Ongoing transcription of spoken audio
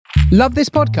Love this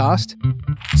podcast?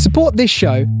 Support this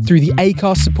show through the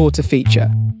Acast supporter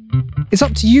feature. It's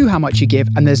up to you how much you give,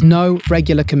 and there's no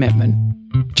regular commitment.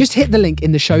 Just hit the link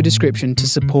in the show description to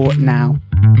support now.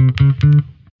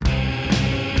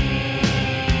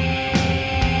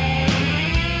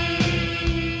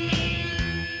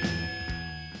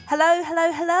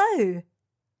 Hello.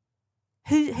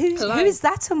 Who is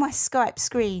that on my Skype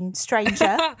screen,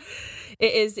 stranger?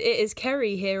 It is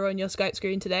Kerry here on your Skype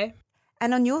screen today.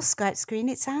 And on your Skype screen,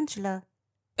 it's Angela.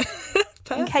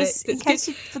 Perfect. In case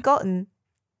you'd forgotten.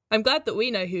 I'm glad that we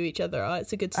know who each other are.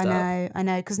 It's a good start. I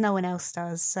know, because no one else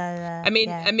does. So I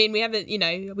mean, we haven't,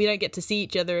 we don't get to see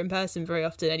each other in person very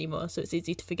often anymore, so it's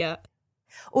easy to forget.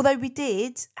 Although we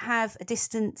did have a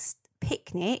distance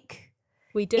picnic.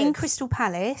 We did in Crystal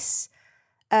Palace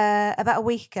about a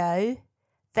week ago.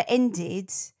 That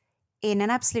ended in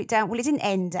an absolute down. Well, it didn't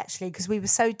end actually because we were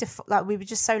so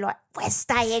we're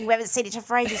staying. We haven't seen each other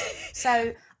for ages.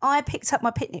 So I picked up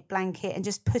my picnic blanket and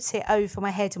just put it over my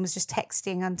head and was just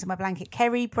texting under my blanket.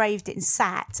 Kerry braved it and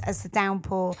sat as the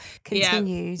downpour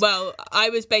continued. Yeah. Well, I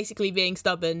was basically being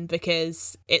stubborn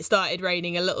because it started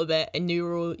raining a little bit, and you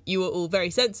were all very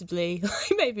sensibly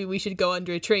like, maybe we should go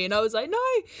under a tree, and I was like, no,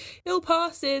 it'll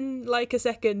pass in like a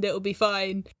second. It'll be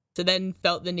fine. So then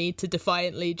felt the need to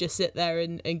defiantly just sit there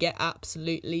and get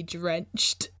absolutely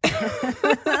drenched.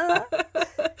 Yeah,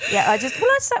 I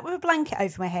sat with a blanket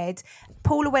over my head.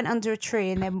 Paula went under a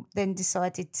tree and then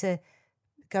decided to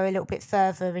go a little bit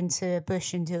further into a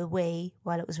bush and do a wee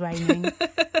while it was raining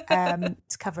to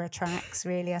cover her tracks,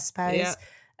 really, I suppose.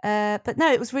 Yeah. But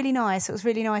no, it was really nice. It was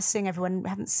really nice seeing everyone. We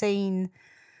haven't seen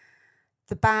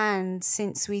the band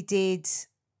since we did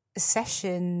a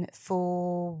session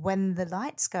for When the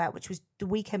Lights Go Out, which was the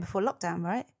weekend before lockdown,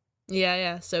 right?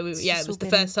 Yeah. So it was the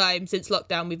first time since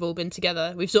lockdown we've all been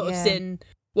together. We've sort of seen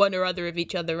one or other of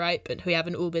each other, right? But we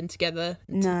haven't all been together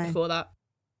before that.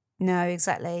 No,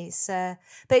 exactly. So,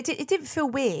 but it didn't feel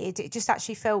weird. It just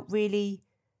actually felt really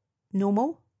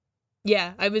normal.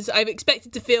 Yeah, I've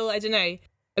expected to feel, I don't know,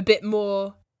 a bit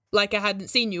more like I hadn't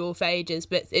seen you all for ages,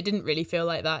 but it didn't really feel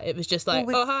like that. It was just like,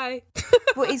 oh, hi.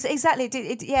 Well, exactly.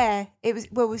 It was.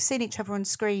 Well, we've seen each other on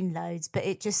screen loads, but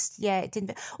it just, it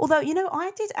didn't. Although,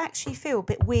 I did actually feel a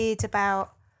bit weird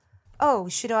about,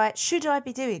 should I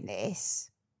be doing this?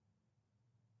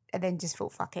 And then just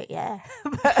thought, fuck it, yeah.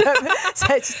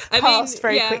 So it just passed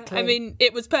very quickly. I mean,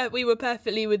 it was we were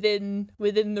perfectly within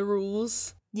the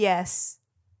rules. Yes.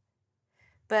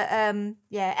 But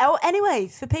anyway,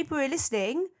 for people who are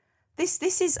listening,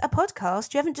 this is a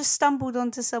podcast. You haven't just stumbled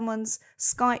onto someone's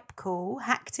Skype call,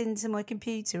 hacked into my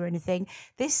computer or anything.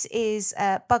 This is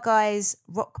Bug Eyes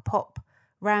Rock Pop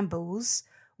Rambles,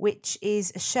 which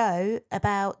is a show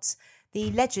about the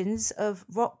legends of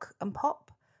rock and pop.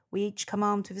 We each come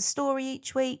armed with a story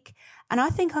each week. And I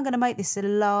think I'm going to make this the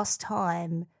last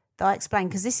time that I explain,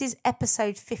 because this is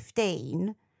episode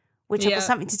 15, which I've got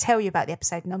something to tell you about the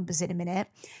episode numbers in a minute.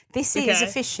 This is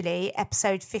officially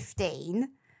episode 15.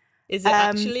 Is it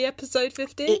actually episode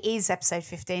 15? It is episode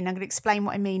 15. I'm going to explain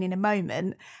what I mean in a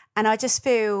moment. And I just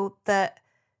feel that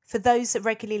for those that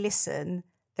regularly listen,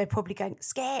 they're probably going,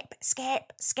 skip. I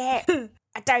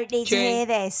don't need to hear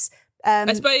this.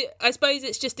 I suppose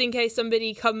it's just in case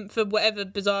somebody for whatever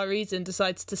bizarre reason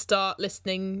decides to start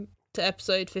listening to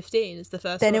episode 15 as the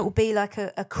first then one. It will be like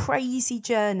a crazy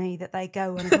journey that they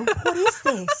go on and go, what is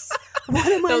this? What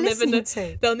am I listening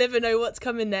to? They'll never know what's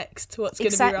coming next, what's going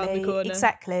to be around the corner.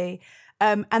 Exactly.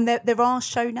 And there are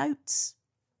show notes.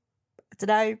 I don't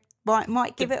know.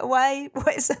 Might give it away what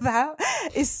it's about.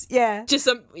 It's just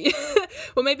some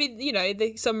well,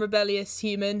 maybe some rebellious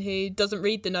human who doesn't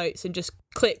read the notes and just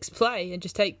clicks play and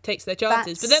just takes their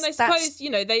chances. But then I suppose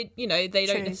they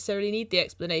don't necessarily need the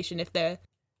explanation if they're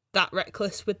that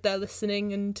reckless with their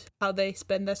listening and how they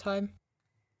spend their time.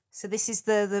 So this is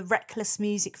the Reckless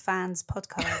Music Fans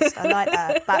podcast. I like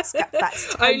that. That's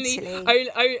totally...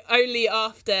 Only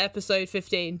after episode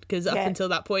 15, because up until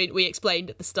that point we explained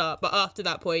at the start. But after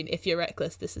that point, if you're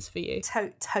reckless, this is for you.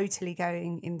 Totally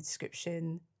going in the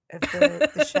description of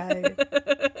the show.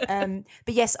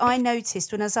 But yes, I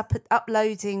noticed when I was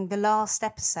uploading the last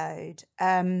episode,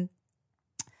 and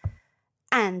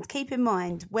keep in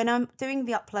mind, when I'm doing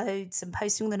the uploads and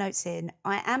posting all the notes in,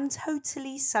 I am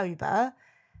totally sober.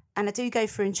 And I do go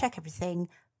through and check everything,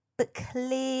 but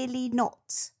clearly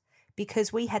not,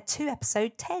 because we had 2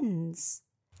 episode 10s.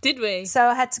 Did we? So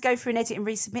I had to go through and edit and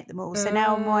resubmit them all. So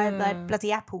now on my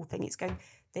bloody Apple thing, it's going,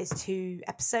 there's 2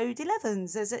 episode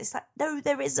 11s. It's like, no,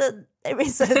 there isn't.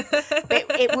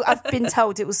 I've been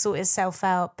told it will sort itself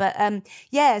out. But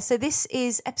so this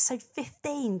is episode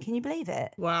 15. Can you believe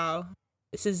it? Wow.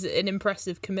 This is an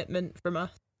impressive commitment from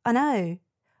us. I know.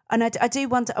 And I do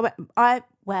wonder, I'd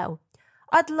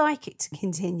like it to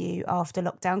continue after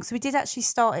lockdown, because we did actually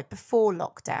start it before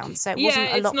lockdown, so it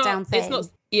wasn't a lockdown thing.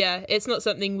 It's not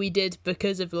something we did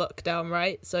because of lockdown,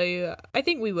 right? So I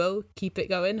think we will keep it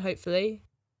going, hopefully.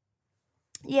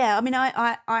 Yeah, I mean,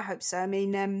 I hope so. I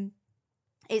mean,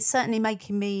 it's certainly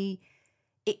making me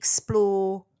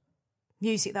explore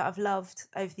music that I've loved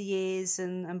over the years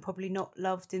and probably not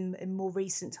loved in more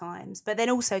recent times, but then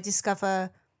also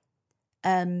discover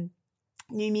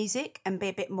new music and be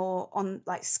a bit more on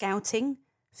like scouting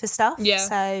for stuff. Yeah.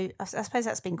 So I suppose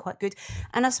that's been quite good.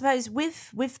 And I suppose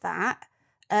with that,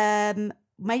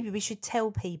 maybe we should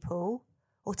tell people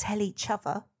or tell each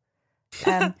other.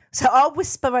 So I'll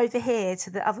whisper over here to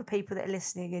the other people that are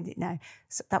listening, and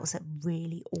so that was a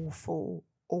really awful,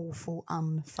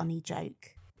 unfunny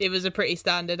joke. It was a pretty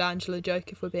standard Angela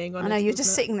joke, if we're being honest. I know, you're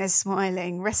just sitting there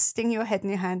smiling, resting your head in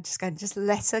your hand, just going, just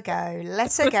let her go,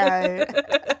 let her go.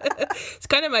 It's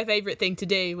kind of my favourite thing to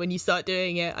do when you start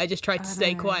doing it. I just try to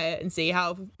stay quiet and see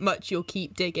how much you'll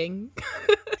keep digging.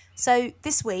 So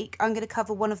this week, I'm going to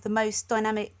cover one of the most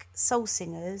dynamic soul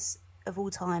singers of all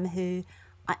time, who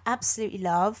I absolutely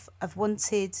love. I've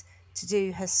wanted to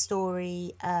do her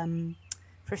story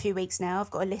for a few weeks now.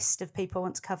 I've got a list of people I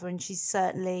want to cover, and she's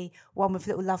certainly one with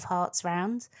little love hearts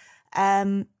round.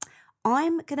 I'm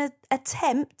going to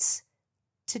attempt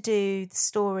to do the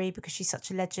story, because she's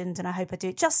such a legend, and I hope I do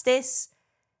it justice,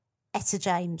 Etta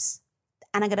James.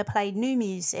 And I'm going to play new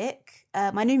music.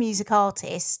 My new music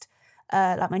artist,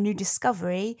 like my new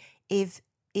discovery, is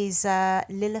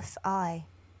Lilith I.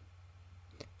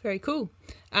 Very cool.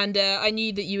 And I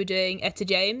knew that you were doing Etta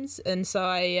James, and so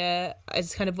I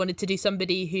just kind of wanted to do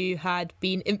somebody who had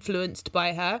been influenced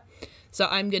by her. So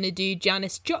I'm going to do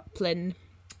Janis Joplin.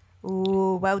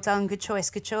 Ooh, well done. Good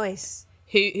choice.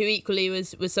 Who equally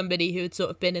was somebody who had sort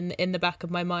of been in the back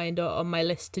of my mind or on my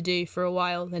list to do for a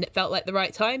while, and it felt like the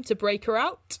right time to break her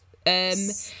out. And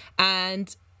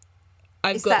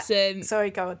I've got some...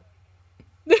 Sorry, go on.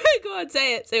 Go on,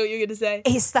 say it. Say what you're going to say.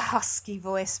 It's the husky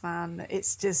voice, man.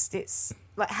 It's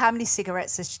like, how many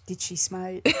cigarettes did she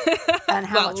smoke? And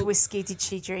how much whiskey did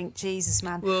she drink? Jesus,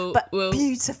 man.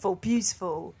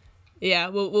 Beautiful. Yeah,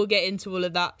 we'll get into all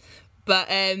of that. But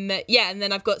and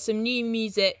then I've got some new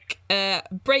music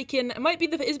breaking. It might be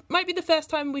the first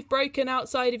time we've broken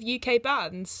outside of UK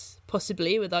bands,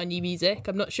 possibly, with our new music.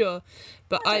 I'm not sure.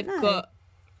 But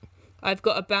I've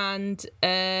got a band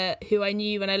who I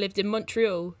knew when I lived in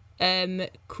Montreal,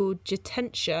 called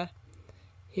Jatentia,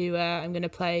 who I'm going to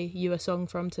play you a song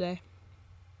from today.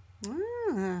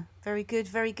 Ah, very good.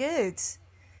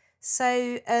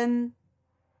 So,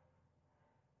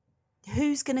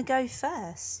 who's going to go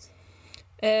first?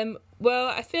 Well,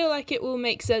 I feel like it will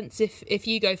make sense if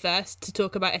you go first to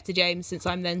talk about Etta James, since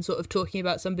I'm then sort of talking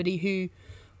about somebody who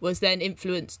was then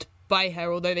influenced by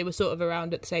her, although they were sort of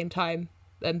around at the same time.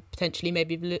 And potentially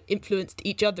maybe influenced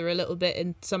each other a little bit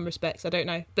in some respects. I don't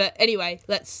know. But anyway,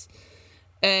 let's...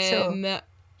 Sure.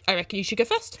 I reckon you should go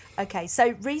first. Okay,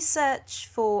 so research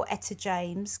for Etta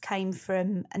James came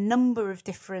from a number of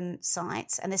different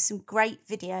sites, and there's some great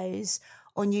videos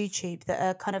on YouTube that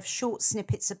are kind of short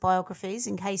snippets of biographies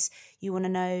in case you want to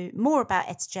know more about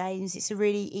Etta James. It's a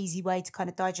really easy way to kind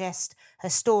of digest her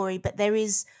story, but there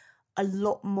is a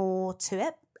lot more to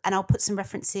it. And I'll put some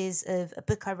references of a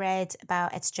book I read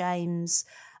about Etta James,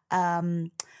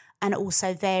 and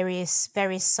also various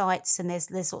sites. And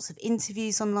there's lots of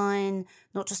interviews online,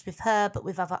 not just with her, but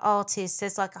with other artists.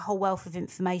 There's like a whole wealth of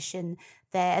information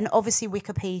there, and obviously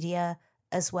Wikipedia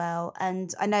as well.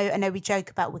 And I know we joke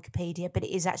about Wikipedia, but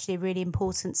it is actually a really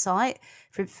important site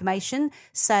for information.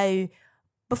 So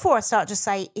before I start, just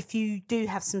say, if you do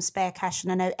have some spare cash,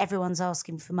 and I know everyone's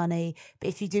asking for money, but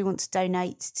if you do want to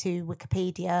donate to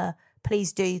Wikipedia,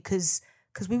 please do, because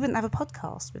we wouldn't have a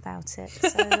podcast without it.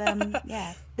 So,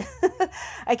 yeah.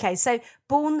 Okay, so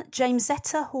born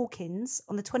Jamesetta Hawkins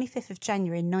on the 25th of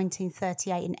January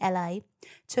 1938 in LA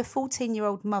to a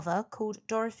 14-year-old mother called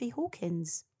Dorothy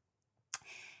Hawkins.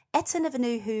 Etta never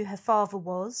knew who her father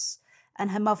was,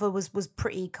 and her mother was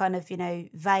pretty kind of,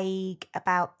 vague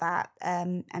about that,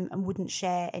 and wouldn't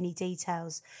share any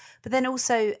details. But then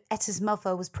also Etta's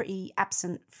mother was pretty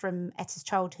absent from Etta's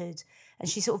childhood, and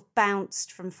she sort of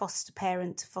bounced from foster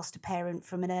parent to foster parent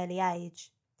from an early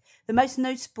age. The most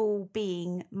notable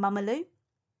being Mama Lou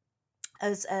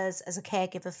as a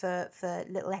caregiver for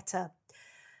little Etta.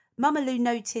 Mama Lou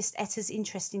noticed Etta's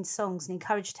interest in songs and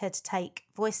encouraged her to take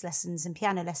voice lessons and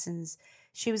piano lessons.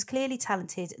 She was clearly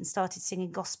talented and started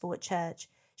singing gospel at church.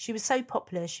 She was so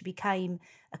popular, she became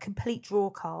a complete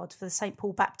draw card for the St.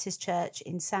 Paul Baptist Church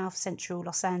in South Central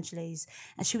Los Angeles.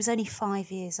 And she was only 5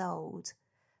 years old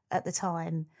at the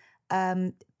time.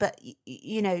 But,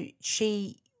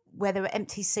 where there were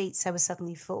empty seats, they were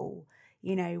suddenly full,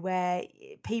 where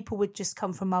people would just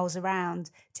come from miles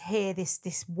around to hear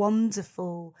this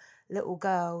wonderful little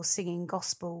girl singing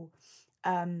gospel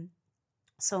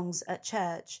songs at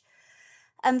church.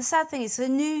 And the sad thing is, the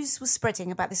news was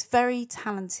spreading about this very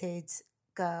talented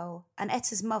girl, and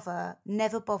Etta's mother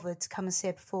never bothered to come and see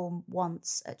her perform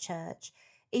once at church,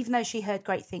 even though she heard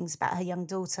great things about her young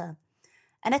daughter.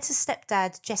 And Etta's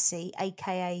stepdad, Jesse,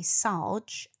 aka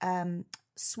Sarge,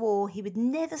 swore he would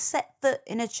never set foot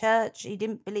in a church. He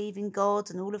didn't believe in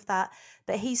God and all of that.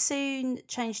 But he soon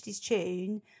changed his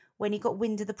tune when he got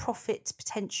wind of the profit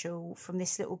potential from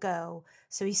this little girl.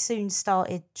 So he soon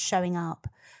started showing up.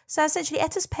 So essentially,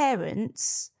 Etta's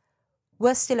parents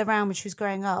were still around when she was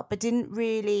growing up, but didn't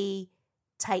really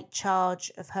take charge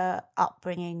of her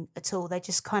upbringing at all. They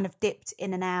just kind of dipped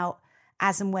in and out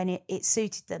as and when it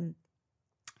suited them.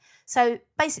 So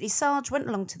basically, Sarge went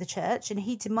along to the church and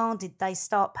he demanded they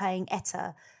start paying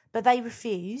Etta, but they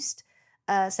refused.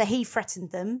 So he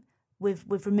threatened them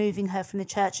with removing her from the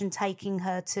church and taking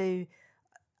her to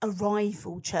a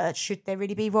rival church. Should there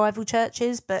really be rival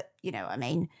churches? But you know what I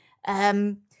mean.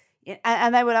 And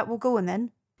they were like, well, go on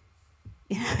then.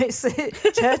 It's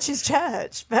church is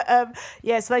church. But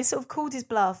so they sort of called his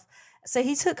bluff. So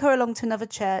he took her along to another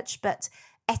church, but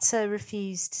Etta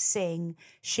refused to sing.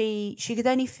 She could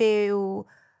only feel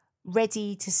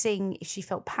ready to sing if she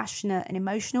felt passionate and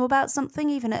emotional about something,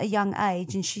 even at a young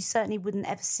age, and she certainly wouldn't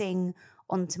ever sing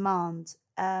on demand.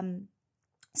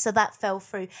 So that fell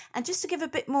through. And just to give a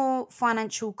bit more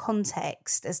financial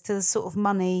context as to the sort of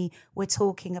money we're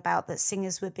talking about that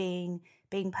singers were being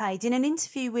paid. In an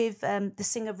interview with the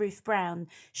singer Ruth Brown,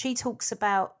 she talks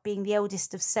about being the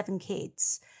eldest of 7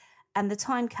 kids. And the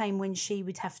time came when she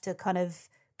would have to kind of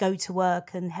go to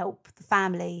work and help the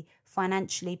family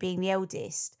financially, being the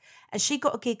eldest. And she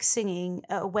got a gig singing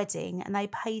at a wedding and they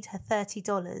paid her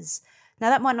 $30. Now,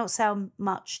 that might not sound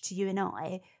much to you and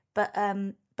I, but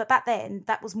back then,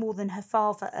 that was more than her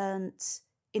father earned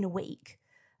in a week.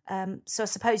 So I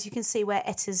suppose you can see where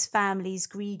Etta's family's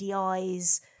greedy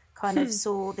eyes kind of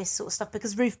saw this sort of stuff,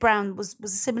 because Ruth Brown was a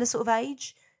similar sort of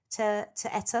age to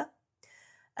Etta.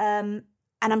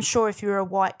 And I'm sure if you were a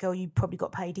white girl, you probably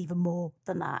got paid even more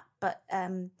than that. But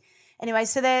anyway,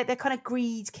 so their kind of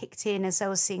greed kicked in as they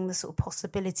were seeing the sort of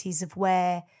possibilities of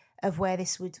where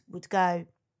this would go.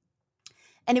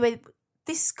 Anyway,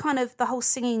 this kind of, the whole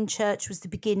singing church was the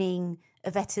beginning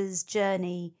of Etta's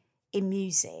journey in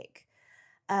music.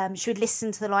 She would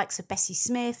listen to the likes of Bessie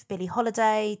Smith, Billie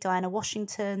Holiday, Diana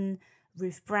Washington,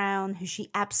 Ruth Brown, who she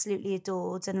absolutely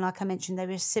adored. And like I mentioned, they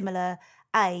were a similar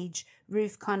age.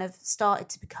 Ruth kind of started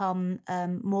to become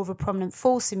more of a prominent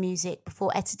force in music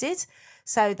before Etta did.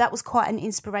 So that was quite an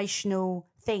inspirational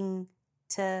thing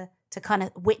to kind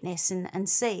of witness and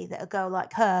see, that a girl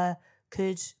like her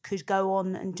could go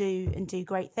on and do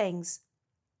great things.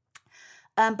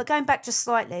 But going back just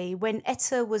slightly, when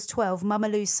Etta was 12, Mama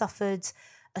Lou suffered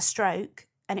a stroke,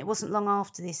 and it wasn't long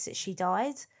after this that she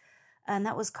died. And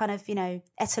that was kind of,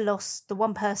 Etta lost the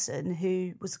one person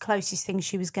who was the closest thing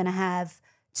she was going to have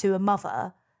to a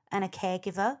mother and a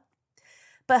caregiver.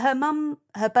 But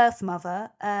her birth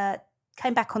mother,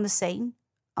 came back on the scene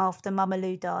after Mama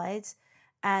Lou died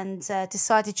and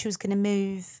decided she was going to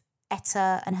move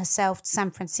Etta and herself to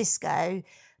San Francisco,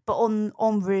 but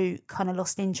en route kind of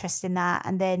lost interest in that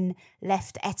and then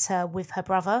left Etta with her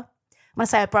brother. When I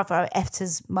say her brother,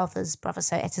 Etta's mother's brother,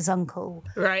 so Etta's uncle,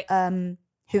 right?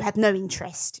 Who had no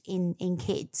interest in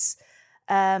kids.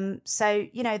 So,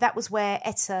 that was where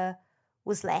Etta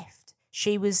was left.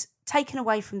 She was taken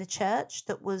away from the church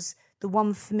that was the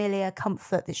one familiar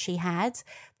comfort that she had.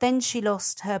 Then she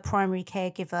lost her primary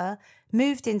caregiver,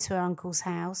 moved into her uncle's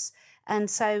house. And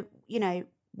so,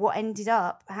 what ended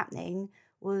up happening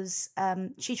was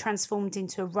she transformed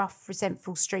into a rough,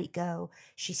 resentful street girl.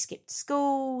 She skipped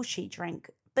school, she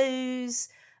drank booze,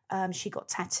 she got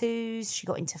tattoos, she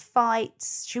got into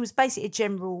fights. She was basically a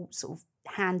general sort of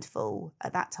handful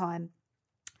at that time.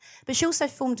 But she also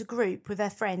formed a group with her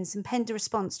friends and penned a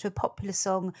response to a popular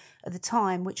song at the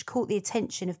time, which caught the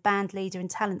attention of band leader and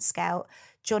talent scout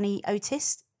Johnny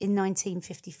Otis in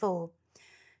 1954.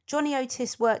 Johnny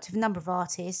Otis worked with a number of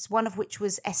artists, one of which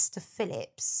was Esther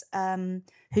Phillips,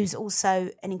 who's also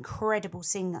an incredible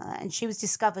singer, and she was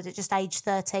discovered at just age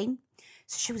 13.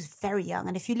 So she was very young.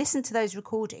 And if you listen to those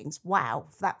recordings, wow,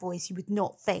 for that voice, you would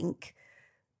not think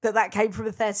that came from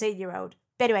a 13-year-old.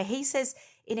 But anyway, he says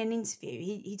in an interview,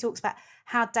 he talks about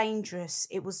how dangerous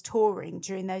it was touring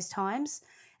during those times.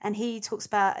 And he talks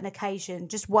about an occasion,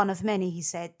 just one of many, he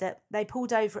said, that they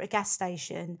pulled over at a gas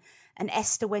station and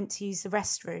Esther went to use the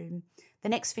restroom. The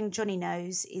next thing Johnny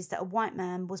knows is that a white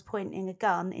man was pointing a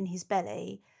gun in his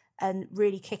belly and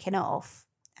really kicking off.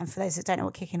 And for those that don't know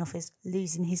what kicking off is,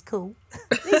 losing his cool,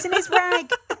 losing his rag.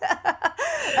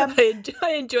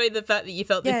 I enjoy the fact that you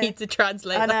felt the need to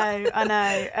translate that. I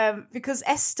know. Because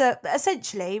Esther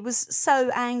essentially was so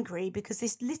angry because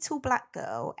this little black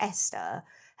girl, Esther,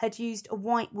 had used a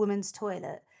white woman's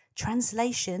toilet.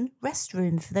 Translation,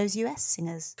 restroom for those US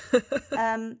singers.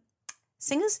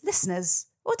 Singers? Listeners.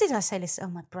 Or did I say listeners?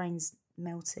 Oh, my brain's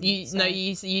melting. No,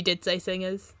 you did say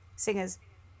singers. Singers.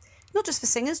 Not just for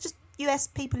singers, just US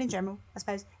people in general, I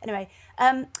suppose. Anyway,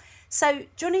 so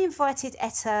Johnny invited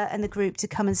Etta and the group to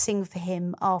come and sing for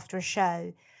him after a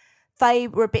show. They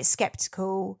were a bit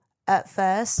sceptical at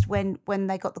first when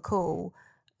they got the call.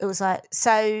 It was like,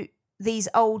 so these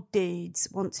old dudes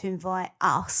want to invite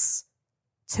us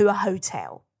to a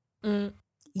hotel.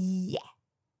 Yeah.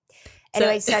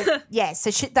 Anyway, so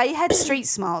they had street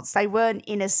smarts. They weren't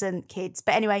innocent kids.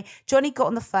 But anyway, Johnny got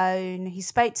on the phone. He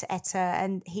spoke to Etta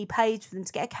and he paid for them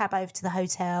to get a cab over to the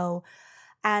hotel.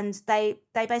 And they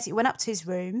basically went up to his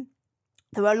room.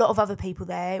 There were a lot of other people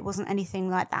there. It wasn't anything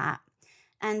like that.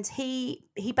 And he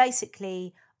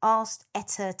basically asked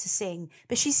Etta to sing,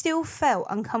 but she still felt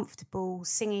uncomfortable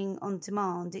singing on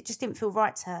demand. It just didn't feel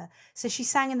right to her. So she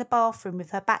sang in the bathroom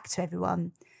with her back to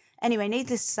everyone. Anyway,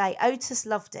 needless to say, Otis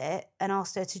loved it and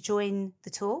asked her to join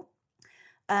the tour.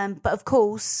 But of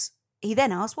course, he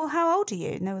then asked, well, how old are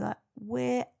you? And they were like,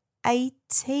 we're 18.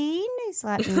 It's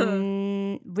like,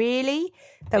 really?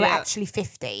 They were actually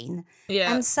 15.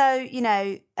 Yeah. And so,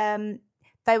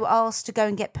 they were asked to go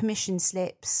and get permission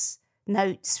slips,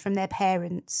 notes from their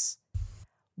parents.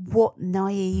 What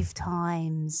naive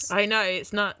times. I know,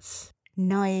 it's nuts.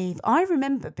 Naive. I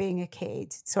remember being a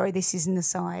kid. Sorry, this is an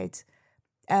aside.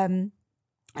 And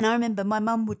I remember my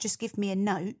mum would just give me a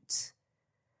note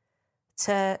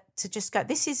to just go.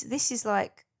 This is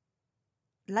like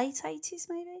late 80s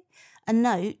maybe. A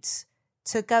note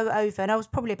to go over, and I was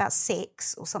probably about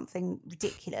 6 or something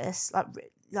ridiculous.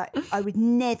 Like I would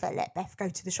never let Beth go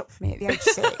to the shop for me at the age of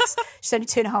 6. She's only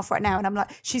 2.5 right now, and I'm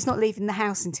like, she's not leaving the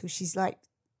house until she's like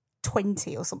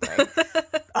 20 or something.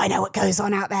 I know what goes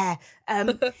on out there.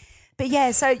 But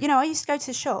yeah, so, I used to go to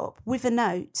the shop with a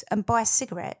note and buy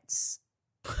cigarettes.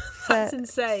 That's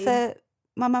insane. For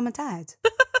my mum and dad.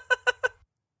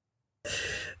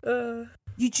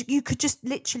 You could just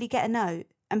literally get a note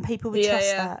and people would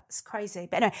trust that. It's crazy.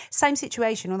 But anyway, same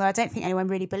situation, although I don't think anyone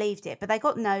really believed it. But they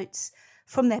got notes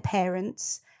from their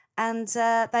parents and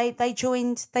they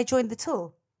joined the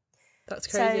tour. That's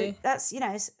crazy. So that's,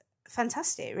 it's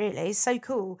fantastic, really. It's so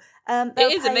cool.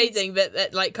 It is amazing,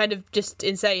 but like kind of just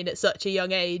insane at such a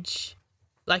young age.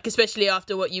 Like, especially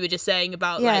after what you were just saying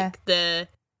about like the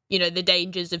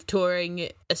dangers of touring,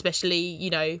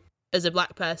 especially, as a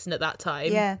black person at that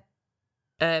time. Yeah.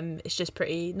 It's just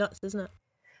pretty nuts, isn't it?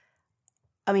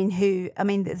 I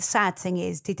mean, the sad thing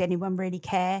is, did anyone really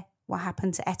care what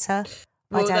happened to Etta?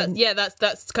 Well,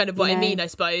 that's kind of what I mean, I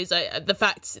suppose. The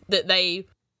fact that they,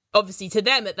 obviously to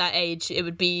them at that age, it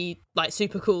would be like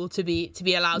super cool to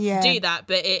be allowed to do that.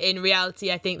 But in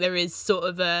reality, I think there is sort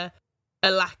of a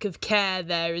lack of care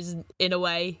there, in a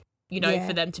way,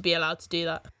 for them to be allowed to do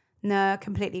that. No, I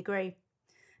completely agree.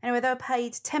 Anyway, they were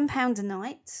paid £10 a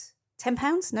night.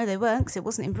 £10? No, they weren't, because it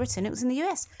wasn't in Britain. It was in the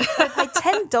US. They paid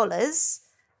 $10.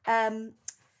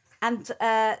 And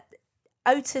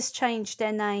Otis changed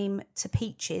their name to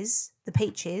Peaches, the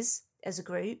Peaches, as a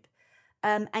group,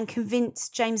 and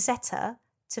convinced James Etta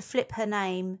to flip her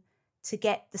name to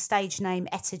get the stage name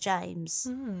Etta James.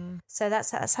 So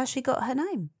that's how she got her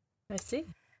name. I see.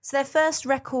 So their first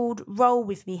record, Roll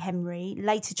With Me, Henry,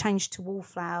 later changed to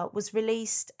Wallflower, was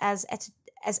released as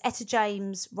Etta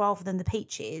James rather than the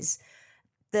Peaches.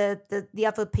 The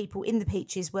other people in the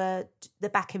Peaches were the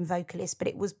backing vocalists, but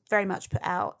it was very much put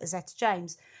out as Etta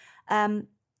James. And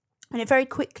it very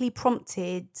quickly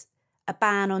prompted a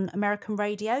ban on American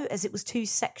radio as it was too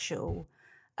sexual.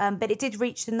 But it did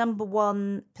reach the number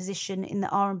 1 position in the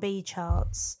R&B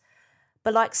charts.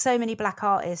 But like so many black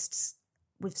artists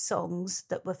with songs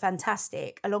that were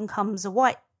fantastic, along comes a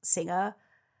white singer,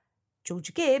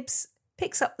 Georgia Gibbs,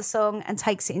 picks up the song and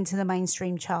takes it into the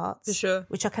mainstream charts. For sure.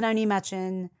 Which I can only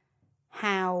imagine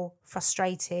how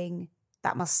frustrating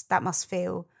that must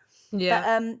feel.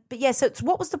 Yeah. But yeah, so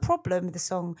what was the problem with the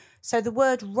song? So the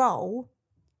word roll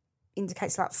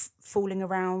indicates like falling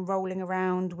around, rolling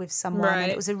around with someone. Right.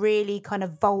 And it was a really kind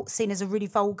of seen as a really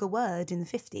vulgar word in the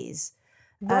 50s.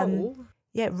 Roll?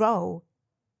 Yeah, roll.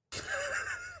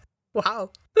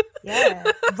 Wow. Yeah.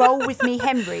 Roll with me,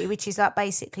 Henry, which is like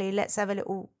basically let's have a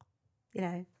little,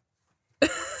 a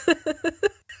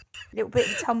little bit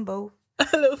of a tumble.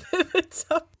 A little bit of a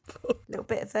tumble. A little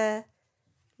bit of a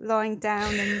lying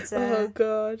down and Oh,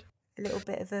 God. a little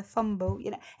bit of a fumble,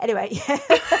 Anyway, yeah.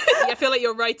 I feel like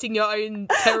you're writing your own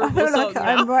terrible song now.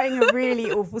 I'm writing a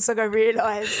really awful song, I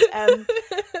realise.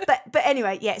 But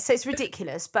anyway, yeah, so it's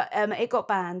ridiculous. But it got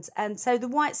banned. And so the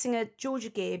white singer, Georgia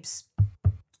Gibbs,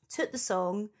 took the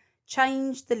song,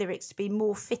 changed the lyrics to be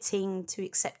more fitting to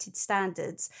accepted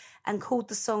standards, and called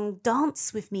the song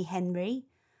Dance With Me, Henry,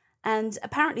 and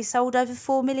apparently sold over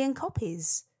 4 million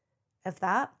copies of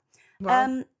that.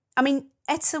 Wow. I mean,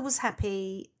 Etta was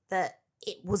happy that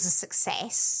it was a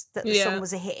success, that the song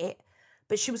was a hit,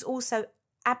 but she was also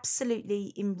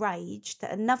absolutely enraged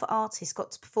that another artist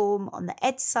got to perform on the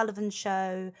Ed Sullivan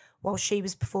Show while she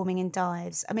was performing in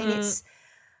Dives. I mean, it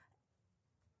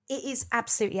is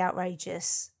absolutely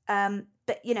outrageous. But,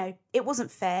 it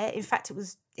wasn't fair. In fact,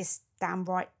 it's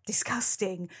downright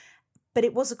disgusting. But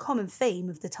it was a common theme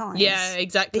of the times. Yeah,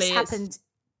 exactly. This happened.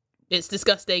 It's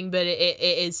disgusting, but it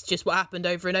is just what happened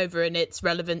over and over, and it's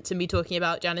relevant to me talking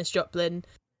about Janis Joplin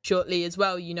shortly as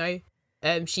well,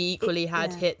 She equally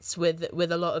had hits with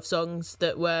a lot of songs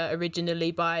that were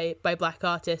originally by black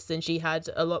artists, and she had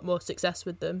a lot more success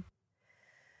with them.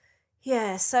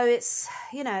 Yeah, so it's,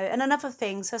 and another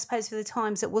thing, so I suppose for the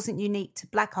times it wasn't unique to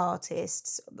black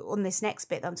artists on this next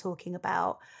bit that I'm talking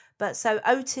about, but so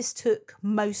Otis took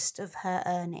most of her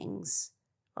earnings,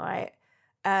 right?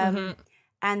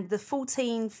 And the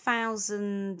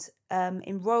 14,000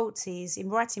 in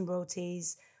writing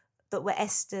royalties that were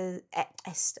Etta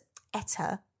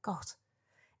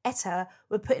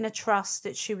were put in a trust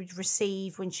that she would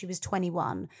receive when she was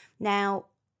 21. Now,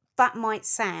 that might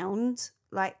sound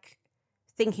like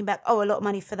thinking about, a lot of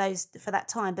money for that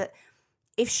time, but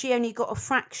if she only got a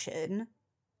fraction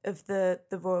of the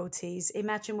royalties,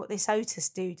 imagine what this Otis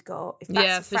dude got. If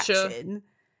that's a fraction,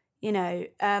 sure.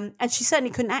 And she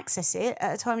certainly couldn't access it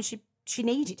at a time she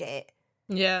needed it.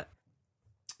 Yeah.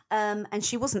 And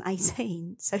she wasn't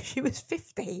 18, so she was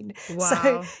 15. Wow.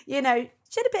 So, she had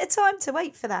a bit of time to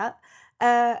wait for that.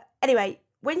 Anyway,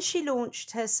 when she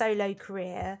launched her solo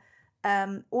career,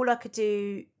 All I Could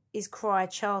Do Is Cry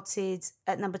charted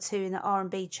at number 2 in the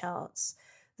R&B charts.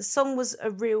 The song was a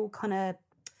real kind of,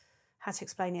 how to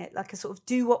explain it, like a sort of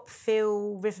doo-wop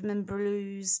feel, rhythm and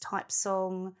blues type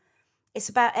song. It's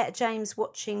about Etta James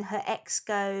watching her ex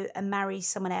go and marry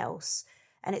someone else.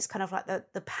 And it's kind of like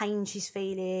the pain she's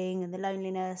feeling and the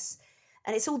loneliness.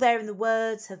 And it's all there in the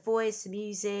words, her voice, the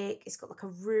music. It's got like a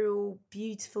real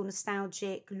beautiful,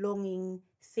 nostalgic, longing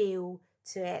feel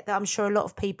to it that I'm sure a lot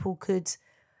of people could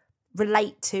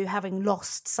relate to, having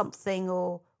lost something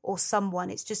or someone.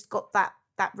 It's just got that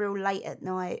real late at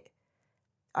night,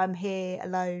 I'm here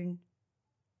alone,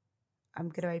 I'm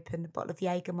going to open a bottle of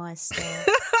Jägermeister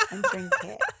and drink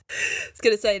it. I was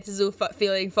going to say, this is all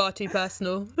feeling far too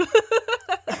personal.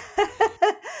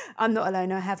 I'm not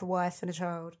alone, I have a wife and a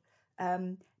child.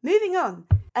 Moving on.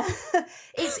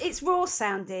 It's raw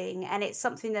sounding, and it's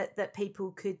something that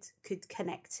people could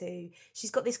connect to.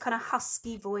 She's got this kind of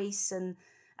husky voice, and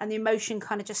the emotion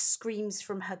kind of just screams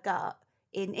from her gut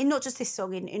in not just this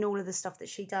song, in all of the stuff that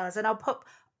she does. And I'll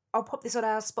pop this on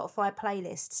our Spotify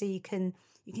playlist so you can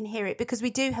hear it, because we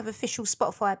do have official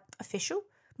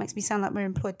makes me sound like we're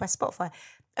employed by Spotify,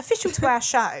 official to our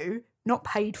show, not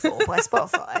paid for by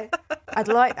Spotify. I'd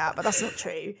like that, but that's not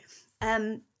true.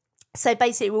 So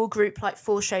basically we'll group like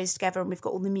 4 shows together, and we've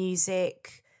got all the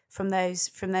music from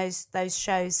those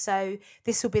shows. So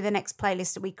this will be the next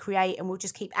playlist that we create, and we'll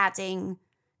just keep adding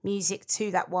music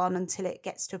to that one until it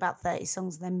gets to about 30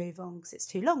 songs, and then move on because it's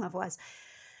too long otherwise.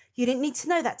 You didn't need to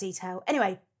know that detail.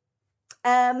 Anyway,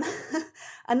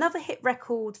 another hit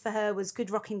record for her was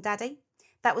Good Rockin' Daddy.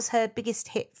 That was her biggest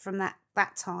hit from that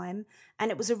time. And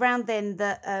it was around then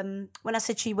that when I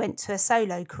said she went to a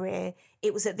solo career,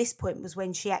 it was at this point was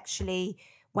when she actually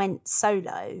went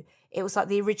solo. It was like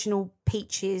the original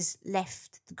Peaches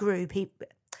left the group.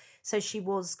 So she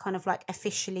was kind of like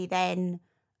officially then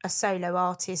a solo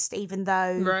artist, even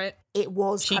though it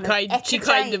was she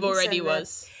kind of already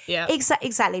was. Yeah.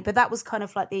 Exactly. But that was kind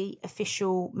of like the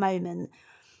official moment.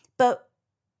 But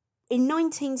in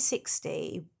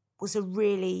 1960 was a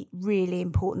really, really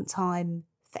important time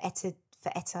for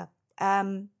Etta.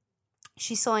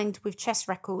 She signed with Chess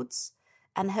Records,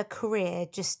 and her career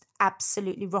just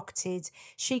absolutely rocketed.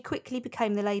 She quickly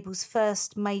became the label's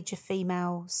first major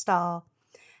female star.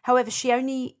 However, she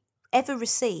only ever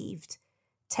received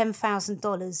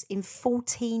 $10,000 in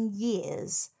 14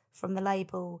 years from the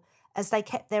label, as they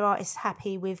kept their artists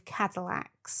happy with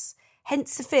Cadillacs.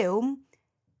 Hence the film,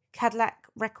 Cadillac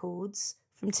Records,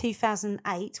 from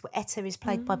 2008, where Etta is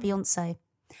played by Beyonce.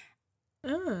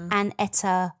 And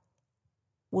Etta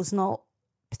was not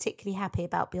particularly happy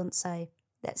about Beyonce,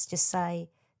 let's just say.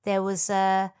 There was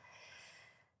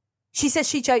she said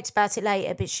she joked about it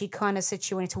later, but she kind of said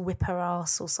she wanted to whip her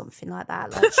ass or something like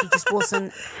that. Like, she just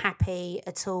wasn't happy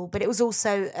at all. But it was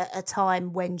also a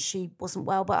time when she wasn't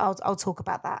well, but I'll talk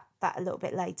about that a little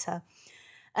bit later.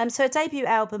 So her debut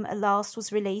album, At Last,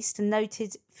 was released and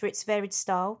noted for its varied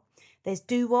style. There's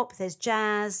doo-wop, there's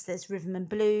jazz, there's rhythm and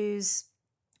blues.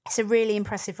 It's a really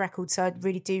impressive record, so I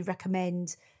really do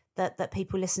recommend that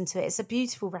people listen to it. It's a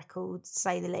beautiful record, to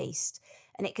say the least,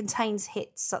 and it contains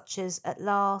hits such as At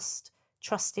Last,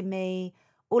 Trust in Me,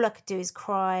 All I Could Do Is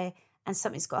Cry, and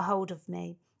Something's Got a Hold of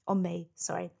Me, on Me,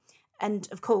 sorry. And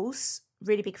of course,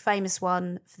 really big famous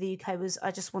one for the UK was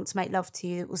I Just Want to Make Love to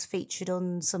You. It was featured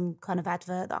on some kind of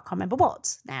advert that I can't remember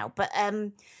what now, but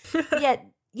Etta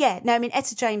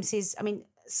James is,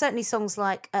 certainly songs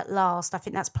like At Last, I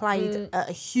think that's played at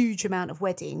a huge amount of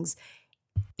weddings.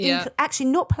 Yeah.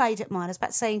 Actually not played at mine, I was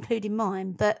about to say including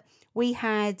mine, but we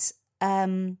hired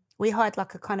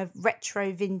like a kind of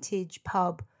retro vintage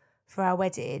pub for our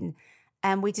wedding,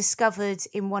 and we discovered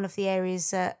in one of the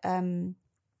areas in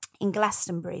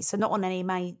Glastonbury, so not on any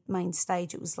main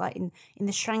stage, it was like in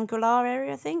the Shangri-La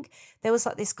area, I think, there was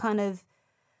like this kind of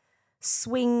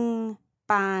swing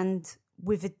band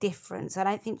with a difference. I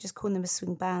don't think just calling them a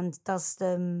swing band does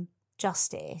them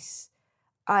justice.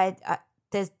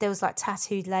 There was like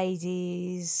tattooed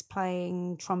ladies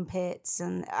playing trumpets,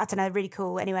 and I don't know, really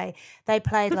cool. Anyway, they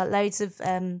played like loads of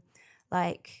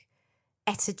like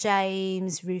Etta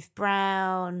James, Ruth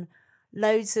Brown,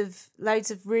 loads of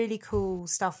really cool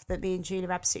stuff that me and Julia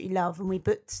absolutely love, and we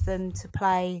booked them to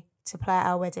play at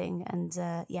our wedding. And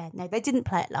they didn't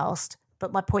play At Last,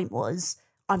 but my point was,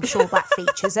 I'm sure that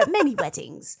features at many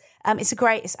weddings. I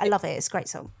love it. It's a great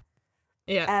song.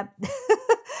 Yeah.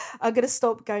 I'm going to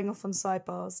stop going off on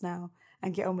sidebars now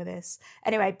and get on with this.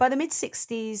 Anyway, by the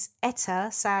mid-60s, Etta,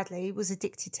 sadly, was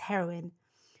addicted to heroin.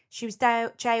 She was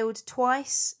jailed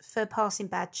twice for passing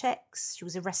bad checks. She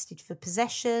was arrested for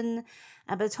possession.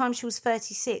 And by the time she was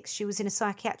 36, she was in a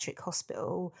psychiatric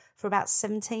hospital for about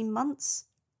 17 months.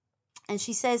 And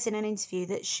she says in an interview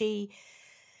that she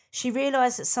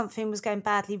realised that something was going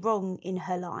badly wrong in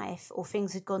her life, or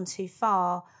things had gone too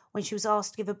far, when she was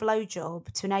asked to give a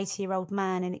blowjob to an 80-year-old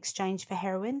man in exchange for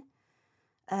heroin.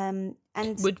 And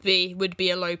would be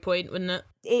a low point, wouldn't it?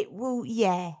 It will,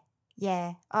 yeah,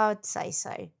 I'd say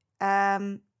so.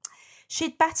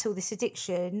 She'd battled this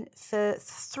addiction for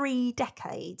 3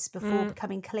 decades before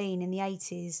becoming clean in the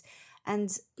 80s. And,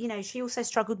 she also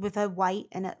struggled with her weight.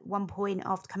 And at one point,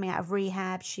 after coming out of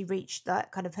rehab, she reached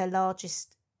that kind of her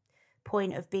largest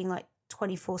point of being like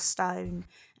 24 stone,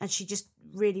 and she just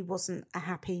really wasn't a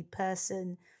happy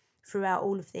person throughout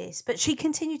all of this. But she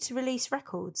continued to release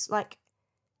records, like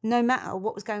no matter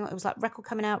what was going on. It was like record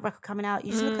coming out.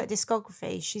 You just look at her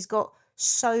discography, she's got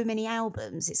so many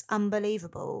albums, it's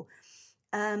unbelievable.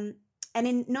 And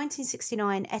in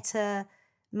 1969, Etta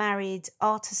married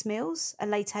Artis Mills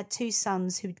and later had 2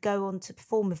 sons who would go on to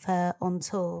perform with her on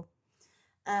tour.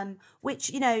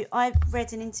 Which, I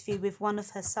read an interview with one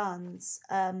of her sons,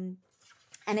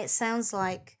 and it sounds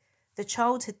like the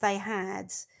childhood they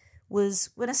had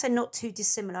was, when I say not too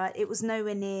dissimilar, it was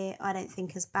nowhere near, I don't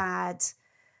think, as bad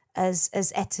as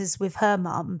Etta's with her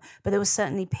mum, but there were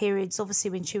certainly periods,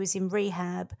 obviously, when she was in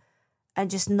rehab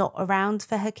and just not around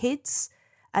for her kids,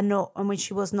 and when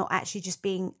she was not actually just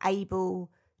being able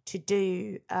to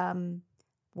do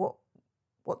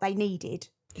what they needed,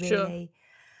 really. Sure.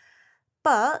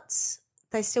 But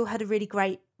they still had a really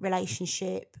great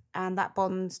relationship, and that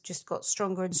bond just got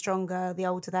stronger and stronger the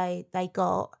older they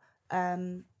got.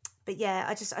 But yeah,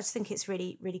 I just think it's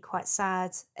really, really quite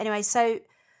sad. Anyway, so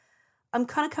I'm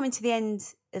kind of coming to the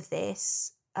end of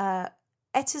this.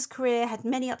 Etta's career had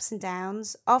many ups and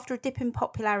downs. After a dip in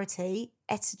popularity,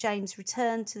 Etta James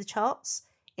returned to the charts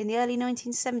in the early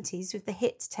 1970s with the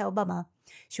hit Tell Mama.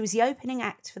 She was the opening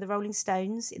act for the Rolling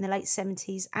Stones in the late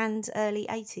 70s and early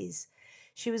 80s.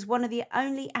 She was one of the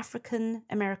only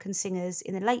African-American singers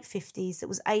in the late 50s that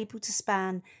was able to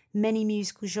span many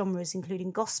musical genres,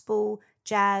 including gospel,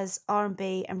 jazz,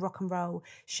 R&B, and rock and roll.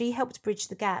 She helped bridge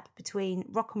the gap between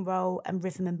rock and roll and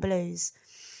rhythm and blues.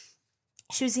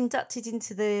 She was inducted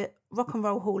into the Rock and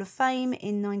Roll Hall of Fame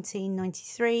in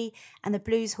 1993 and the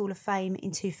Blues Hall of Fame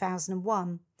in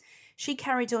 2001. She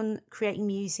carried on creating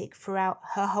music throughout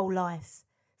her whole life,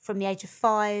 from the age of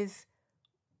 5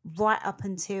 right up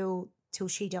until till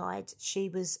she died. She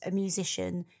was a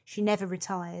musician. She never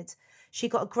retired. She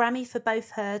got a Grammy for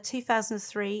both her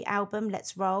 2003 album,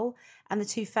 Let's Roll, and the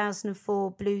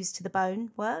 2004 Blues to the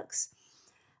Bone works.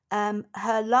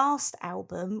 Her last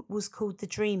album was called The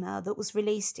Dreamer, that was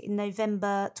released in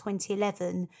November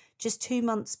 2011, just 2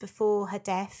 months before her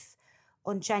death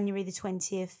on January the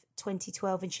 20th,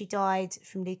 2012, and she died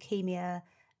from leukemia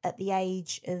at the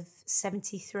age of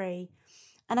 73.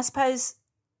 And I suppose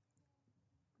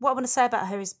what I want to say about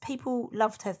her is people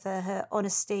loved her for her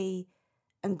honesty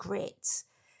and grit.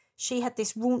 She had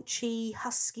this raunchy,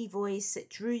 husky voice that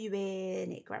drew you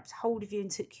in. It grabbed hold of you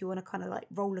and took you on a kind of like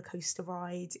roller coaster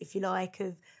ride, if you like,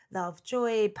 of love,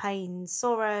 joy, pain,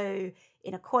 sorrow,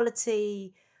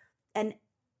 inequality. And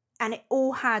it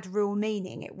all had real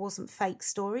meaning. It wasn't fake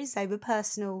stories. They were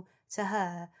personal to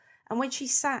her. And when she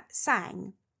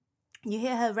sang, you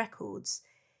hear her records,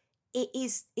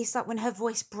 it's like when her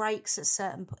voice breaks at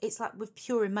certain point, it's like with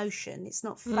pure emotion. It's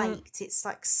not faked. It's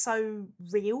like so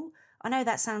real. I know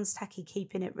that sounds tacky,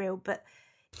 keeping it real, but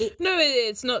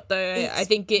it's not though. I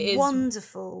think it is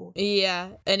wonderful. Yeah,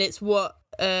 and it's what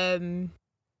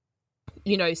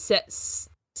sets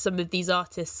some of these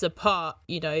artists apart.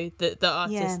 The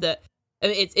artists that. I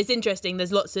mean, it's interesting.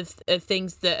 There's lots of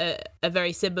things that are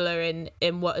very similar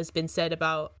in what has been said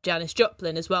about Janis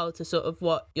Joplin as well, to sort of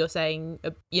what you're saying,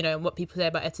 and what people say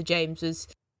about Etta James, was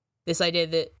this idea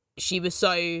that she was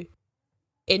so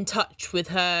in touch with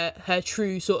her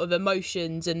true sort of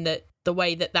emotions, and that the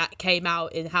way that came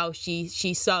out in how she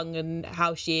sung and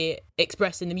how she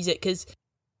expressed in the music. Because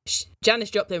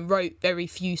Janis Joplin wrote very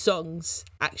few songs,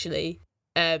 actually.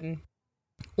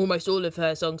 Almost all of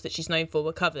her songs that she's known for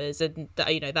were covers, and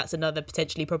that's another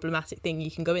potentially problematic thing you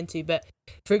can go into. But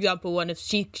for example, one of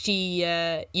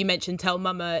you mentioned "Tell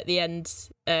Mama" at the end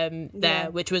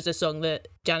which was a song that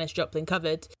Janis Joplin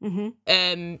covered.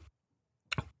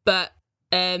 But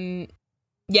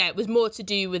it was more to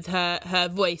do with her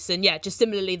voice, and just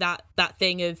similarly that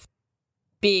thing of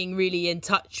being really in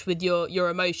touch with your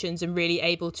emotions and really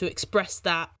able to express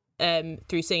that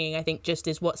through singing, I think just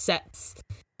is what sets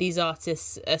these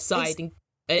artists aside and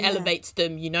elevates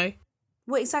them,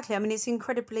 Well, exactly. I mean, it's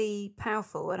incredibly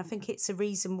powerful, and I think it's a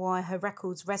reason why her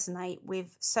records resonate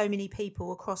with so many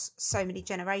people across so many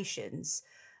generations,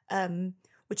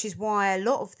 which is why a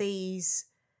lot of these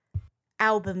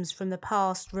albums from the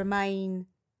past remain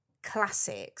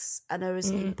classics and are as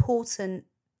important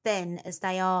then as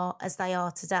they are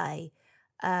today.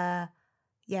 I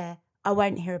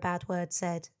won't hear a bad word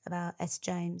said about Etta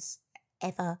James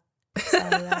ever. So,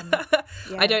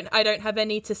 I don't have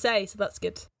any to say, so that's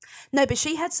good. No, but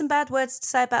she had some bad words to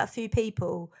say about a few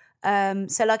people.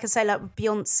 So like I say, like with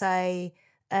Beyonce,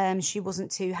 she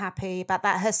wasn't too happy about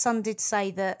that. Her son did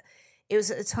say that it was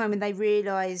at the time when they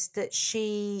realised that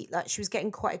she was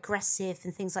getting quite aggressive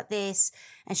and things like this,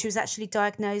 and she was actually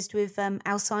diagnosed with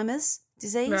Alzheimer's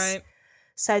disease. Right.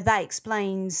 So that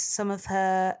explains some of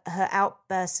her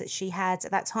outbursts that she had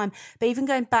at that time. But even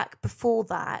going back before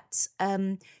that,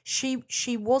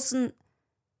 she wasn't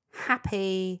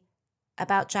happy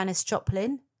about Janis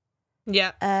Joplin.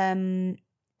 Yeah.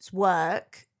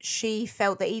 Work. She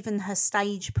felt that even her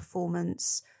stage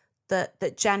performance,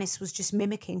 that Janis was just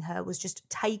mimicking her, was just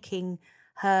taking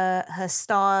her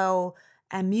style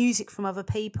and music from other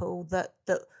people that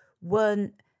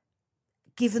weren't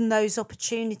given those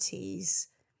opportunities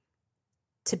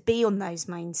to be on those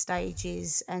main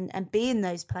stages and be in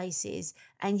those places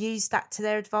and use that to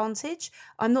their advantage.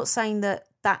 I'm not saying that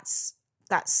that's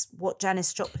what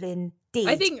Janis Joplin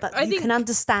did, but you can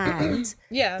understand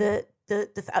the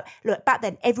look, back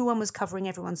then everyone was covering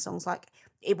everyone's songs. Like,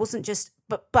 it wasn't just,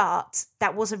 but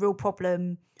that was a real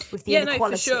problem with the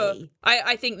inequality. No, for sure.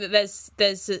 I think that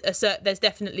there's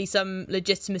definitely some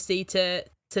legitimacy to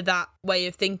that way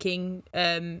of thinking,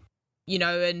 and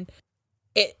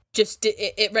it just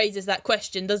it raises that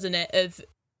question, doesn't it, of,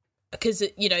 because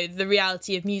the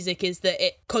reality of music is that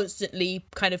it constantly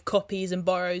kind of copies and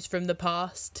borrows from the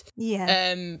past.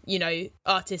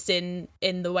 Artists in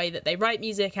the way that they write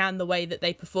music and the way that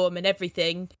they perform and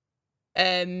everything,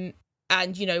 and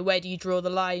where do you draw the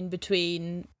line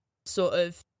between sort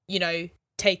of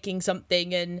taking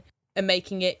something and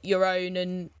making it your own,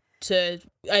 and to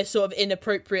a sort of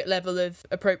inappropriate level of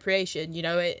appropriation?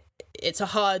 It's a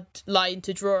hard line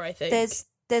to draw, I think.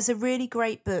 There's a really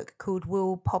great book called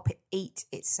Will Pop Eat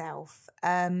Itself?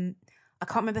 I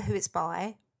can't remember who it's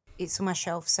by. It's on my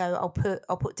shelf, so I'll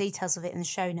put details of it in the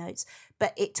show notes.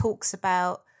 But it talks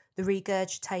about the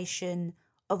regurgitation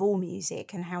of all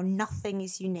music and how nothing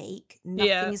is unique,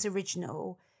 nothing is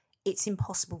original. It's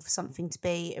impossible for something to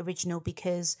be original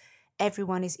because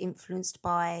everyone is influenced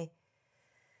by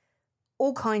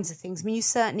all kinds of things. I mean, you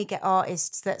certainly get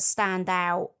artists that stand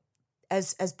out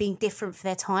as being different for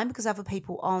their time because other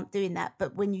people aren't doing that.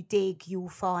 But when you dig, you'll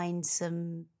find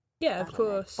some of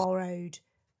course, borrowed,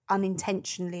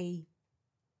 unintentionally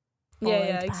borrowed,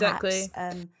 yeah, exactly,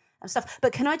 and stuff.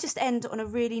 But can I just end on a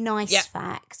really nice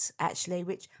fact, actually,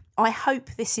 which I hope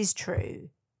this is true.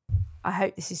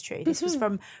 This was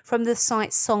from the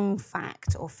site Song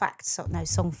Fact or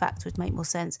Song Fact would make more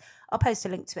sense. I'll post a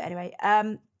link to it anyway.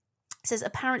 It says,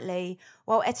 apparently,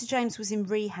 while Etta James was in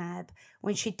rehab,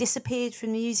 when she disappeared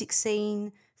from the music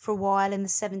scene for a while in the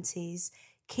 70s,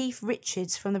 Keith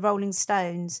Richards from the Rolling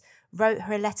Stones wrote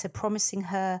her a letter promising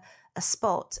her a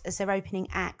spot as their opening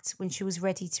act when she was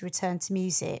ready to return to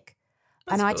music.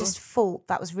 That's and I just thought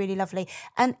that was really lovely.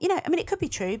 And, you know, I mean, it could be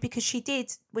true because she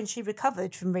did, when she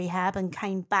recovered from rehab and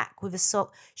came back with a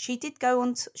sock, she did go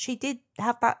on, she did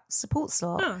have that support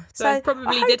slot. Oh, so it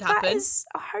probably did happen.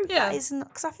 I hope that is,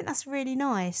 because I think that's really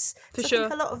nice. For sure. I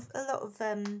think a lot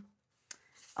of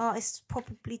artists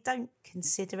probably don't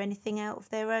consider anything out of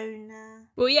their own.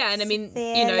 Well, yeah, and I mean,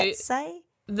 you know, let's say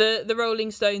the Rolling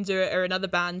Stones are another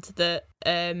band that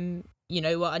you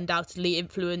know, were undoubtedly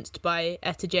influenced by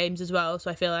Etta James as well.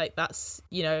 So I feel like that's,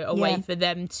 you know, a way for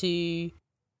them to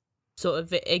sort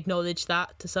of acknowledge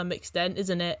that to some extent,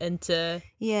 isn't it? And to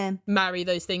marry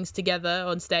those things together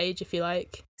on stage, if you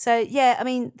like. So, yeah, I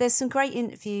mean, there's some great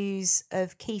interviews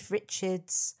of Keith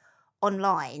Richards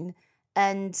online,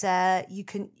 and you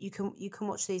can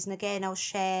watch these. And again, I'll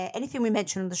share anything we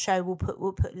mention on the show. We'll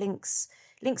put links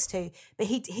to. But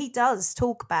he does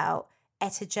talk about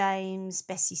Etta James,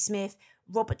 Bessie Smith,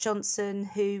 Robert Johnson,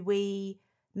 who we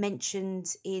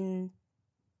mentioned in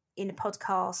a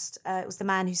podcast. It was The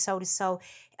Man Who Sold His Soul.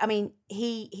 I mean,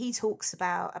 he talks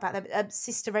about them.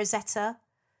 Sister Rosetta,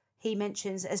 he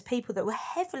mentions as people that were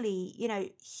heavily, you know,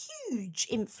 huge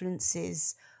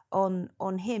influences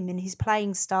on him in his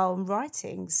playing style and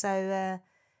writing. So,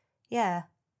 yeah.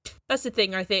 That's the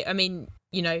thing, I think. I mean,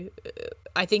 you know,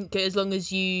 I think as long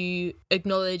as you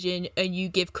acknowledge and you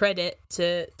give credit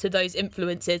to those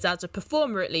influences as a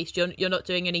performer, at least, you're not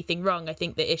doing anything wrong. I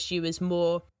think the issue is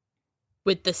more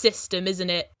with the system, isn't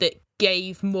it, that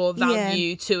gave more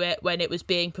value to it when it was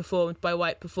being performed by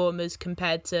white performers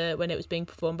compared to when it was being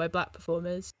performed by black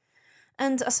performers.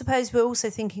 And I suppose we're also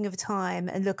thinking of a time,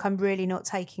 and look, I'm really not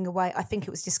taking away, I think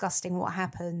it was disgusting what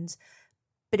happened,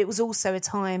 but it was also a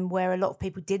time where a lot of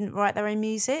people didn't write their own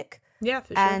music. Yeah,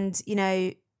 for sure. And, you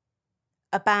know,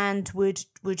 a band would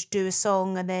do a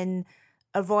song and then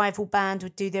a rival band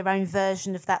would do their own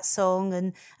version of that song,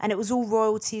 and it was all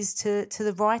royalties to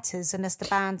the writers unless the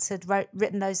bands had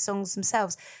written those songs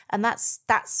themselves. And that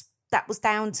was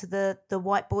down to the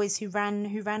white boys who ran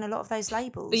a lot of those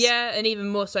labels. Yeah, and even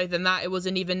more so than that, it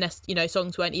wasn't even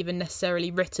songs weren't even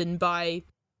necessarily written by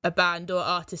a band or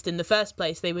artist in the first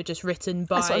place. They were just written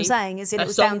by That's what I'm saying, is it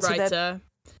was songwriter. Down to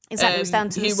Exactly, it was down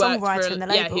to the songwriter and the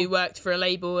label. Yeah, who worked for a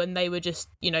label, and they were just,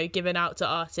 you know, given out to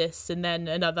artists, and then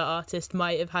another artist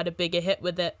might have had a bigger hit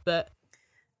with it, but...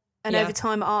 And over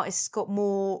time, artists got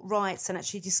more rights and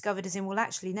actually discovered as in, well,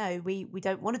 actually, no, we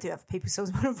don't want to do other people's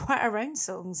songs, we want to write our own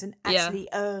songs and actually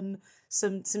earn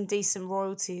some decent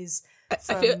royalties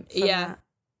from that.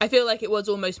 I feel like it was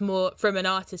almost more, from an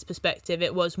artist's perspective,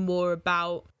 it was more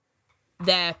about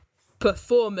their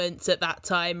performance at that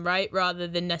time, right, rather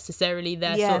than necessarily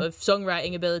their sort of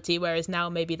songwriting ability, whereas now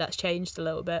maybe that's changed a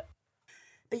little bit.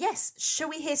 But yes, shall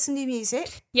we hear some new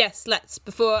music? Yes, let's.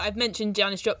 Before, I've mentioned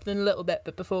Janis Joplin a little bit,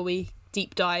 but before we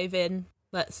deep dive in,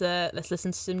 let's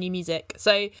listen to some new music.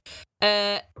 So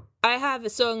I have a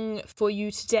song for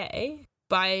you today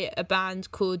by a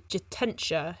band called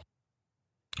Jatensha,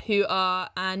 who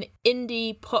are an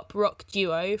indie pop rock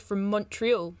duo from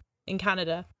Montreal in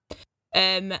Canada.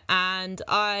 And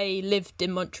I lived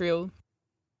in Montreal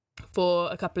for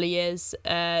a couple of years,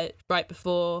 right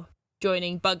before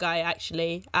joining Bug Eye,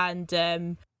 actually,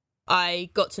 and I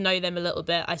got to know them a little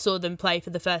bit. I saw them play for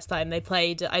the first time they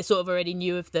played. I sort of already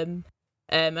knew of them,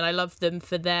 and I loved them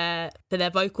for their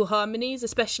vocal harmonies,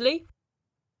 especially.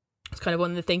 It's kind of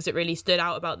one of the things that really stood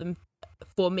out about them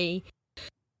for me.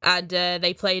 And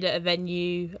they played at a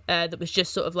venue that was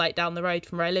just sort of like down the road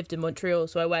from where I lived in Montreal,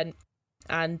 so I went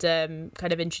and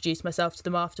kind of introduced myself to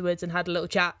them afterwards and had a little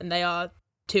chat, and they are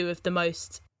two of the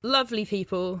most lovely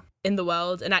people in the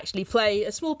world and actually play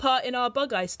a small part in our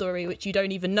Bug Eye story, which you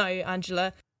don't even know,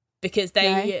 Angela, because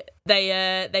they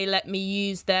let me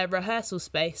use their rehearsal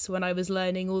space when I was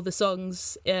learning all the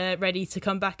songs ready to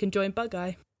come back and join Bug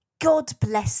Eye. God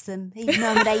bless them, even though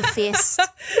I'm an atheist.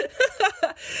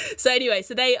 So anyway,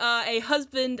 so they are a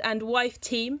husband and wife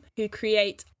team who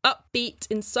create upbeat,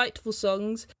 insightful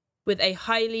songs with a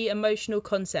highly emotional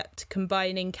concept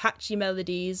combining catchy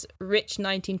melodies, rich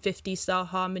 1950s style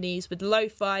harmonies with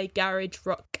lo-fi garage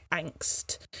rock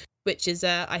angst, which is,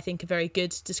 I think, a very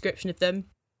good description of them.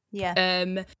 Yeah.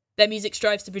 Their music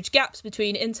strives to bridge gaps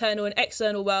between internal and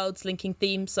external worlds, linking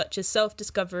themes such as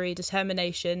self-discovery,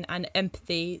 determination, and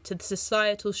empathy to the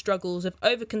societal struggles of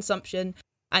overconsumption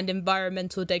and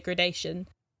environmental degradation.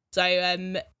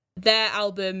 So their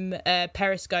album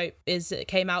Periscope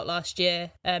came out last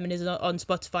year and is on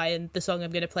Spotify, and the song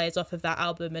I'm going to play is off of that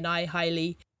album, and I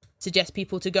highly suggest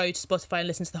people to go to Spotify and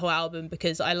listen to the whole album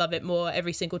because I love it more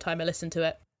every single time I listen to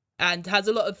it, and has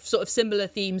a lot of sort of similar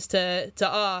themes to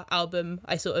our album.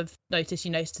 I sort of noticed,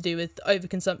 it's to do with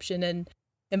overconsumption and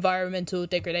environmental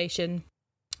degradation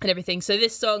and everything. So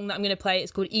this song that I'm going to play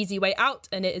is called Easy Way Out,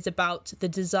 and it is about the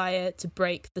desire to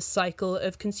break the cycle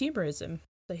of consumerism.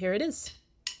 So here it is.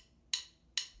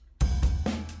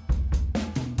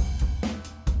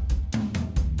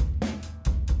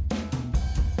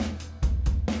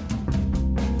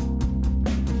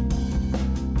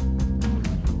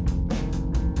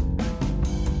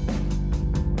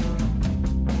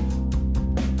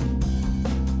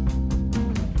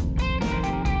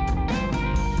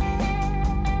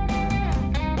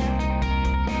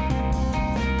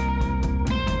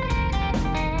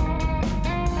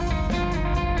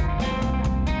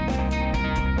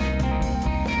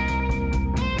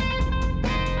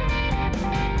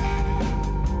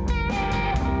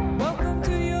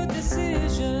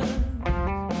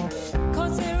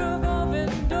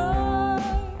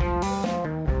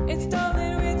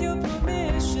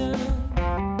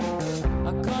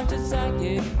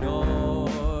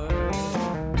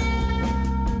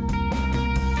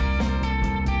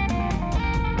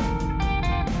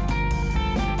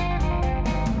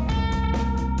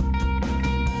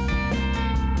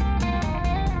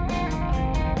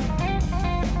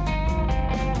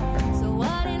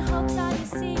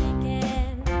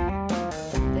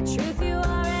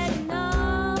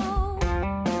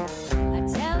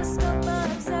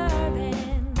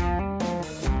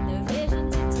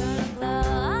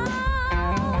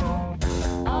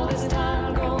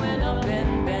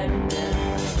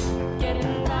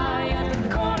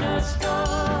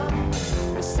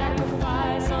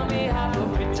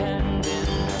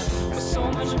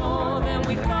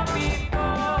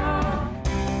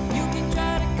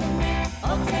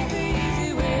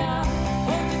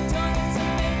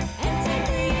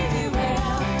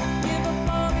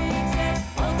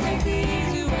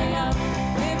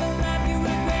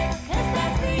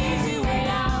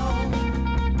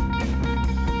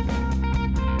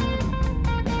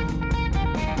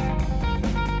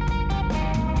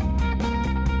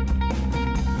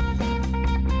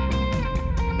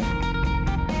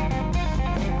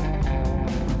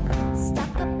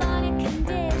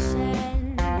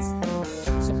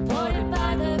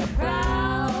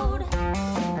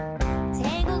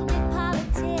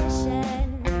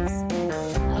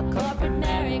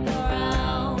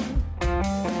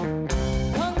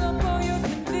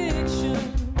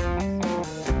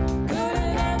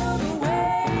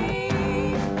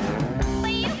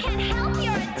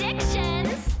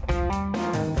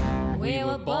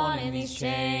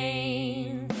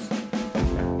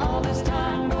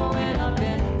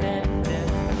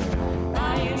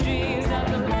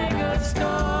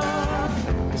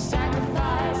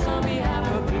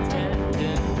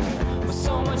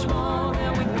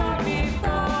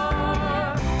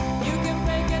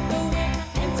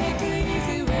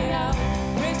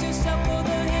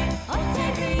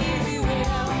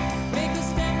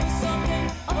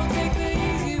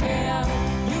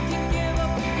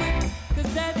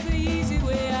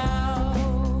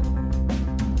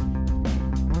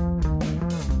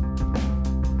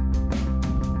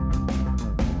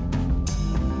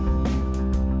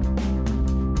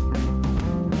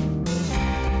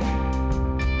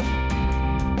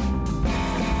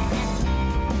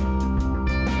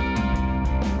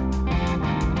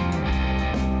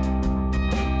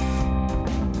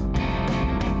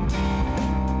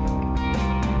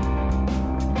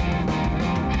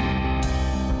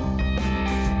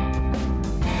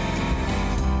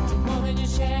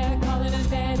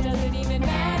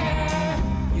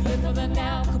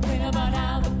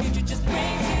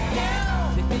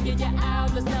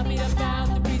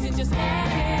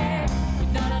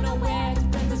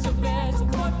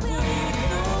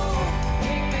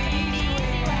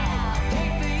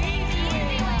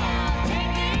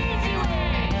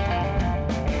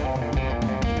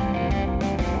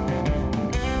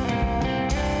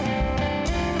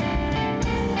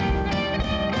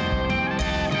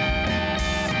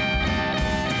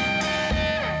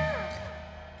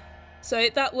 So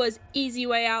that was Easy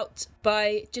Way Out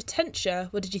by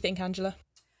Jatensha. What did you think, Angela?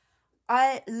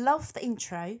 I love the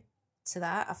intro to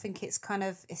that. I think it's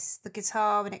the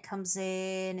guitar when it comes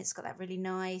in, it's got that really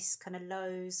nice kind of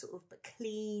low sort of but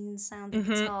clean sounding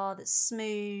guitar that's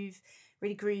smooth,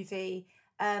 really groovy.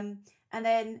 And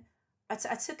then I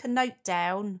took a note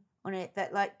down on it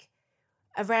that like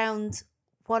around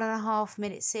 1.5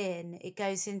 minutes in, it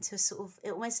goes into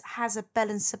it almost has a Belle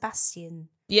and Sebastian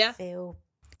feel.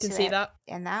 Can see that.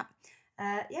 In that.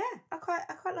 I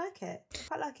quite like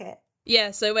it.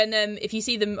 Yeah, so when if you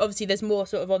see them, obviously there's more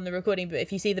sort of on the recording, but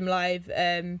if you see them live,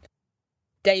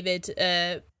 David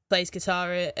plays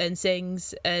guitar and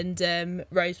sings, and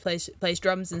Rose plays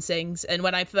drums and sings. And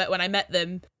when I met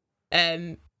them,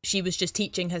 she was just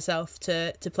teaching herself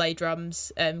to play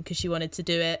drums because she wanted to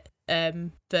do it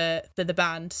for the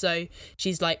band. So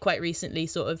she's like quite recently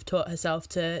sort of taught herself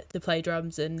to play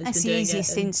drums and has That's been doing the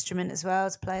easiest it. instrument as well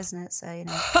to play, isn't it? So you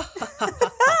know.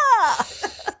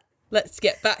 Let's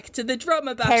get back to the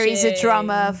drummer bashing. Kerry's a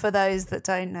drummer, for those that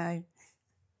don't know.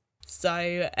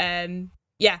 So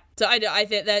so I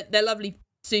think they're lovely,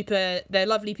 they're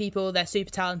lovely people. They're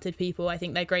super talented people. I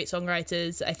think they're great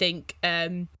songwriters. I think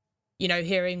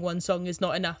hearing one song is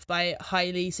not enough. I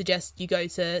highly suggest you go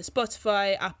to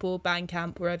Spotify, Apple,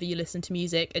 Bandcamp, wherever you listen to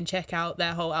music, and check out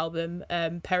their whole album,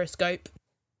 Periscope,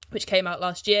 which came out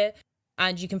last year.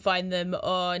 And you can find them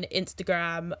on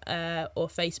Instagram or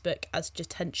Facebook as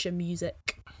Jatensha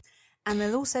Music. And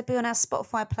they'll also be on our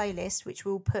Spotify playlist, which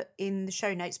we'll put in the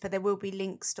show notes, but there will be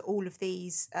links to all of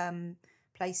these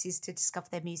places to discover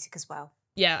their music as well.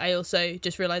 Yeah, I also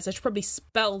just realised I should probably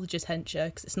spell Jatensha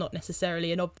because it's not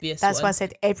necessarily an obvious That's one. why I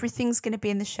said everything's going to be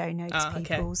in the show notes, people.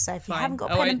 Okay. So if Fine. you haven't got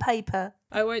pen and paper...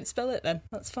 I won't spell it then.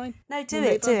 That's fine. No, do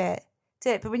it.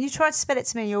 But when you tried to spell it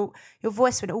to me, your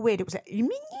voice went all weird. It was like... and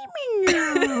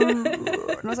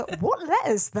I was like, what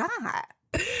letter is that?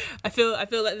 I feel like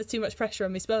there's too much pressure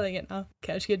on me spelling it now.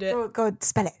 Okay, I'm just going to do it. Go on,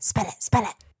 spell it.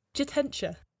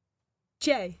 Jatensha.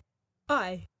 Jitensha.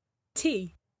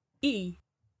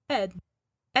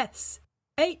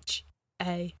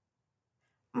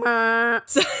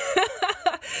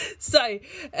 So,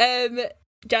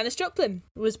 Janis Joplin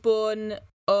was born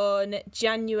on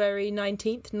January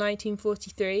 19th,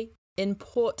 1943 in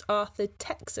Port Arthur,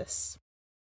 Texas.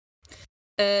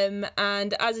 And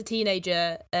as a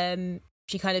teenager,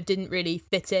 she kind of didn't really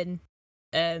fit in,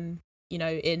 in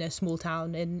a small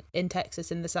town in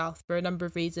Texas in the South for a number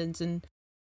of reasons, and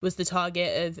was the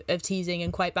target of teasing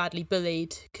and quite badly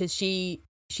bullied because she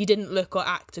didn't look or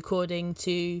act according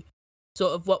to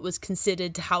sort of what was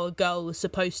considered how a girl was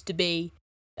supposed to be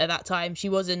at that time. She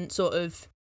wasn't sort of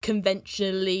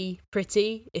conventionally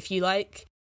pretty, if you like,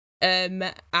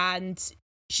 and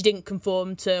she didn't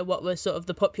conform to what were sort of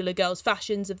the popular girls'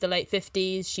 fashions of the late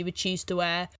 50s. She would choose to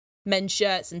wear men's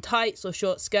shirts and tights or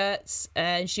short skirts,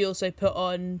 and she also put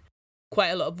on quite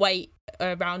a lot of weight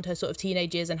around her sort of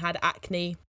teenage years and had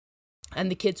acne,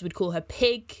 and the kids would call her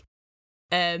Pig,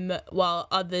 while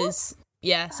others... What?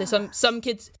 Yeah, so some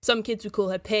kids would call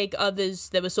her Pig. Others,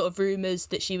 there were sort of rumours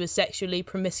that she was sexually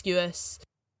promiscuous.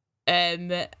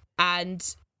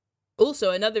 And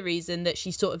also another reason that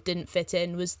she sort of didn't fit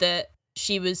in was that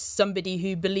she was somebody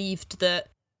who believed that,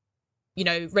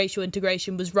 racial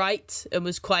integration was right and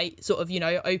was quite sort of,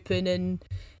 open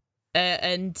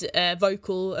and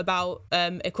vocal about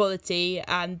equality.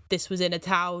 And this was in a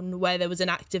town where there was an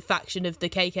active faction of the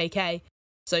KKK.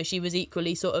 So she was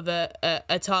equally sort of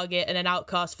a target and an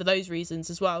outcast for those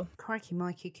reasons as well. Crikey,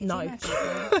 Mikey, could no. you imagine?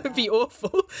 It'd be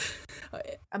awful.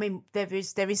 I mean, there is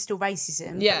still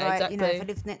racism. Yeah, but exactly. If I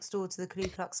lived next door to the Ku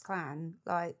Klux Klan,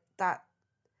 like that,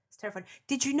 it's terrifying.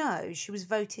 Did you know she was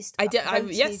voted?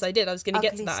 Yes, I did. I was going to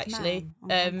get to that actually.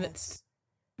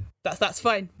 That's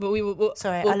fine. But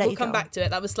we'll come back to it.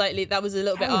 That was a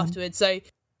little bit afterwards. So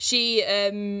she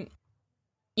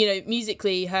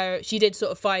musically, she did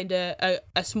sort of find a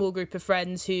small group of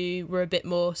friends who were a bit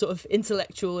more sort of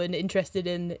intellectual and interested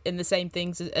in the same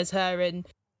things as her, and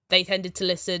they tended to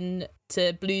listen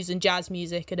to blues and jazz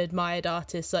music and admired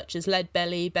artists such as Lead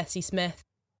Belly, Bessie Smith,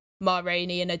 Ma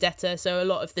Rainey and Odetta. So a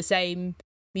lot of the same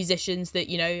musicians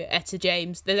that, Etta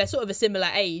James, they're sort of a similar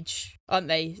age, aren't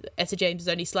they? Etta James is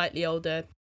only slightly older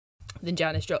than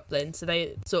Janis Joplin, so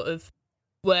they sort of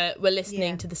were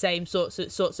listening to the same sorts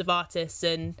of artists.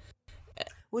 And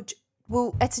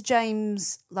well, Etta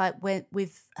James went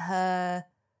with her,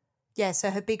 so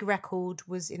her big record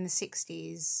was in the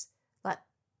 60s,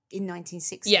 in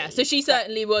 1960. Yeah, so she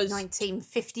certainly was.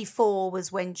 1954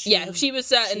 was when she. Yeah, she was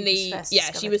certainly.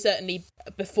 She was certainly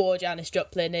before Janis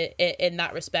Joplin in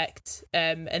that respect,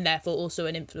 and therefore also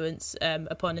an influence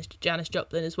upon Janis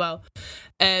Joplin as well.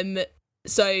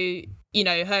 So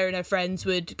her and her friends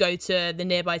would go to the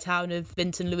nearby town of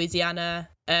Vinton, Louisiana,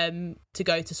 to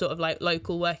go to sort of like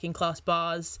local working class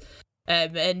bars,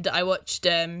 and I watched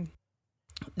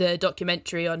the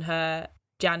documentary on her,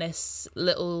 Janis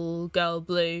Little Girl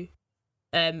Blue,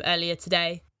 earlier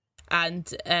today,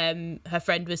 and her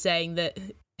friend was saying that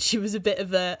she was a bit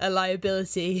of a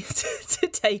liability to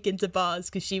take into bars,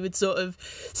 because she would sort of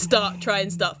try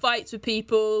and start fights with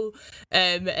people,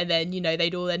 and then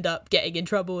they'd all end up getting in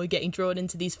trouble and getting drawn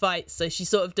into these fights. So she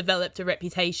sort of developed a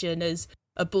reputation as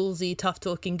a ballsy, tough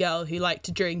talking girl who liked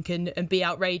to drink and be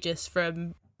outrageous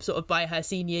from sort of by her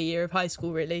senior year of high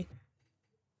school, really.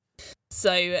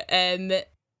 So the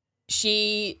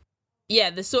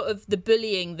sort of the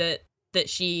bullying that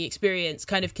she experienced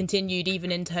kind of continued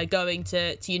even into her going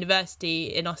to university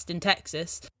in Austin,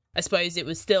 Texas. I suppose it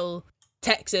was still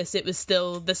Texas, it was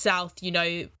still the South,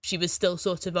 she was still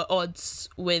sort of at odds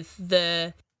with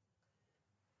the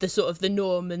sort of the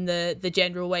norm and the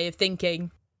general way of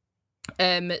thinking.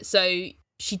 So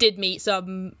she did meet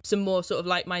some more sort of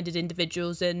like-minded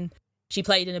individuals, and she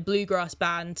played in a bluegrass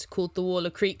band called the Waller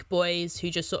Creek Boys, who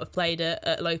just sort of played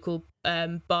at local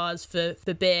bars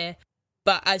for beer.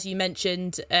 But as you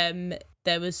mentioned,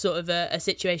 there was sort of a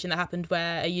situation that happened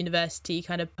where a university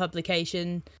kind of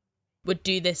publication would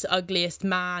do this ugliest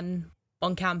man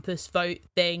on campus vote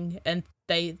thing, and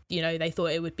they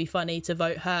thought it would be funny to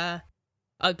vote her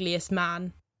ugliest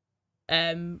man,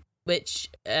 which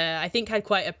I think had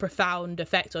quite a profound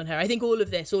effect on her. I think all of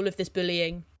this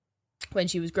bullying when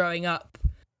she was growing up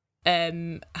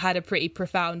had a pretty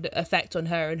profound effect on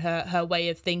her and her way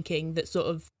of thinking that sort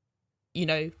of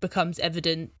becomes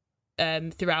evident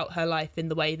throughout her life in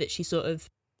the way that she sort of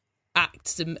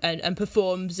acts and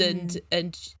performs, and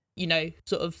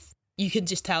sort of you can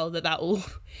just tell that all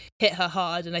hit her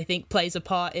hard, and I think plays a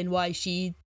part in why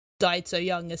she died so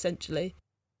young, essentially.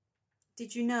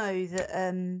 Did you know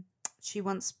that she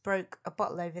once broke a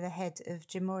bottle over the head of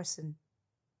Jim Morrison?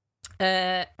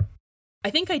 I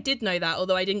think I did know that,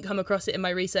 although I didn't come across it in my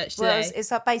research today. Well,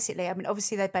 it's like basically, I mean,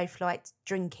 obviously they both liked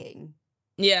drinking.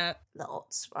 Yeah.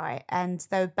 Lots, right? And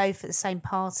they were both at the same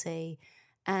party,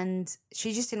 and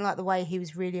she just didn't like the way he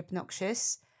was really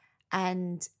obnoxious,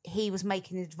 and he was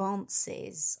making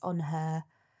advances on her,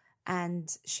 and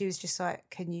she was just like,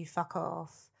 can you fuck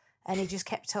off? And he just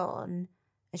kept on,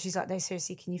 and she's like, no,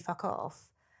 seriously, can you fuck off?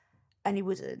 And he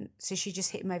wouldn't, so she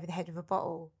just hit him over the head with a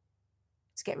bottle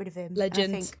to get rid of him. Legend.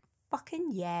 And I think,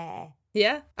 fucking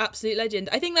yeah, absolute legend.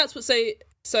 I think that's what's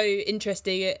so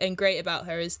interesting and great about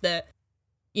her, is that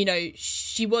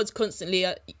she was constantly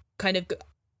kind of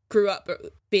grew up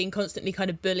being constantly kind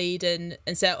of bullied and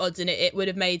set at odds, and it would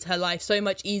have made her life so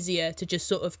much easier to just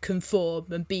sort of conform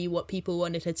and be what people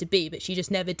wanted her to be, but she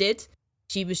just never did.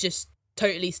 She was just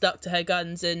totally stuck to her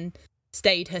guns and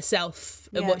stayed herself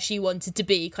and what she wanted to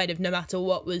be, kind of no matter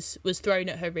what was thrown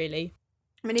at her, really.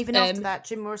 I mean, even after that,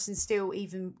 Jim Morrison still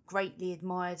even greatly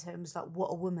admired her and was like, what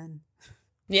a woman.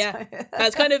 Yeah,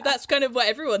 that's kind of what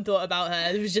everyone thought about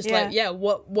her. It was just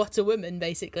what a woman,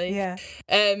 basically. Yeah.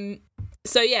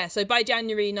 So by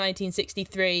January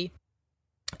 1963,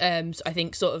 I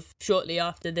think sort of shortly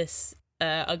after this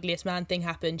ugliest man thing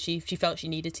happened, she felt she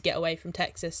needed to get away from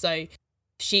Texas. So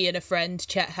she and a friend,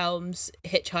 Chet Helms,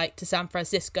 hitchhiked to San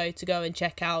Francisco to go and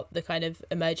check out the kind of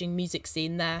emerging music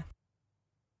scene there.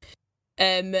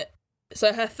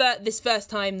 So her this first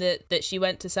time that she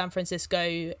went to San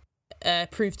Francisco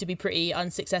proved to be pretty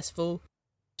unsuccessful.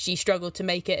 She struggled to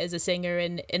make it as a singer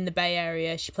in the Bay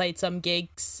Area. She played some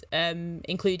gigs,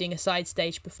 including a side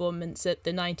stage performance at the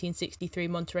 1963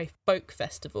 Monterey Folk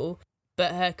Festival,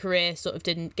 but her career sort of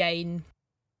didn't gain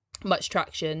much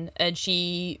traction, and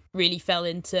she really fell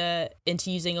into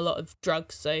using a lot of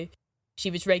drugs. So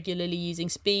she was regularly using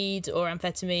speed or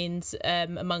amphetamines,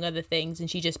 among other things, and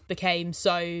she just became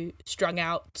so strung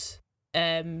out.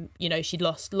 She'd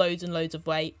lost loads and loads of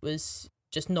weight, was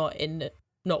just not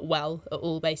well at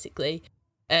all, basically,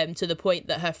 to the point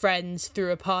that her friends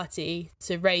threw a party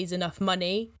to raise enough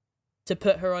money to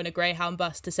put her on a Greyhound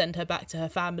bus to send her back to her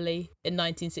family in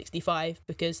 1965,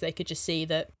 because they could just see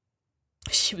that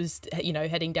she was,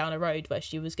 heading down a road where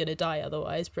she was going to die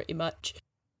otherwise, pretty much.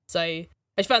 So I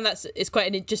just found it's quite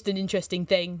an interesting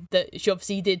thing that she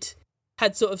obviously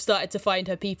had sort of started to find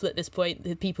her people at this point,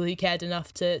 the people who cared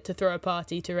enough to throw a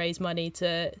party to raise money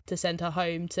to send her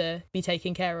home to be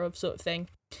taken care of, sort of thing.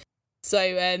 So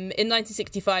in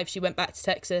 1965, she went back to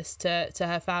Texas to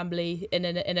her family in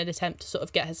an attempt to sort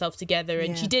of get herself together.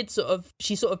 And she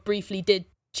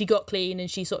got clean and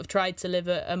she sort of tried to live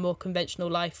a more conventional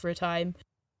life for a time.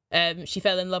 She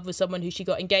fell in love with someone who she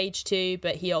got engaged to,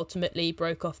 but he ultimately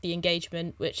broke off the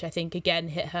engagement, which I think again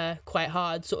hit her quite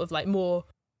hard, sort of like more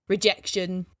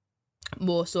rejection,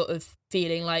 more sort of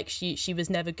feeling like she was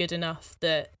never good enough,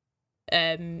 that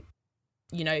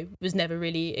was never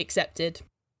really accepted.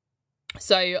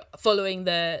 So following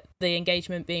the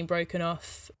engagement being broken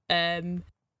off, in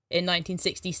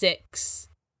 1966,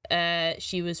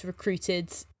 she was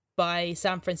recruited by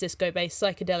San Francisco-based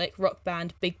psychedelic rock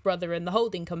band Big Brother and the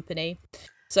Holding Company.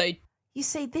 So you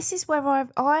see, this is where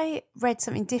I read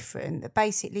something different, that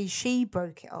basically she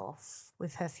broke it off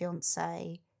with her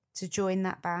fiancé to join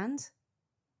that band.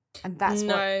 And that's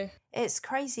it's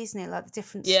crazy, isn't it? Like the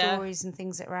different stories and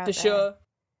things that are out there. For sure.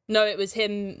 No, it was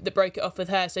him that broke it off with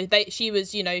her. So he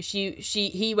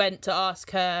went to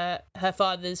ask her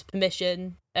father's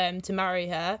permission to marry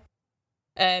her.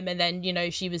 And then,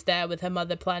 she was there with her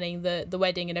mother planning the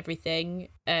wedding and everything.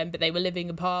 But they were living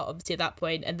apart, obviously, at that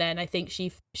point. And then I think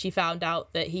she found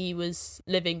out that he was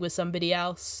living with somebody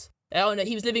else. Oh, no,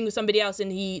 he was living with somebody else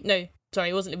and he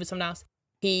wasn't living with someone else.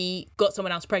 He got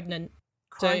someone else pregnant.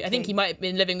 Crikey. So I think he might have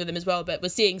been living with them as well, but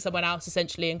was seeing someone else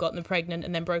essentially and got them pregnant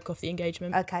and then broke off the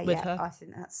engagement with her. I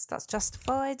think that's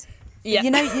justified. Yeah.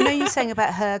 You're saying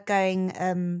about her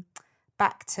going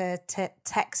back to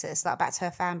Texas, like back to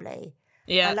her family.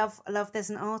 Yeah. I love there's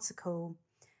an article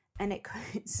and it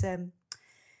quotes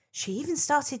she even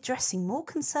started dressing more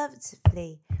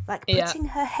conservatively, like putting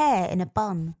her hair in a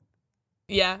bun.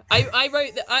 Yeah, I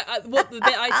wrote that.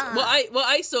 What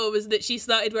I saw was that she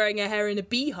started wearing her hair in a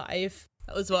beehive.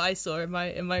 That was what I saw in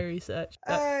my research.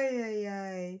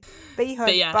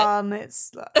 Beehive bun.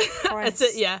 It's like,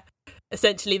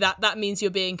 essentially that means you're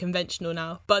being conventional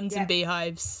now. Buns and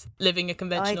beehives, living a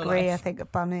conventional life. I agree. I think a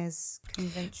bun is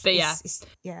conventional. But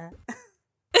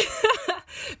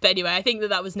But anyway, I think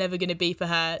that was never going to be for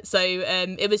her. So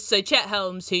it was Chet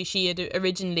Helms, who she had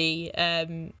originally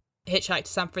hitchhiked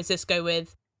to San Francisco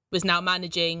with, was now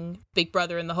managing Big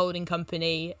Brother and the Holding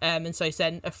Company, and so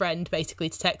sent a friend basically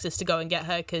to Texas to go and get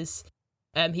her because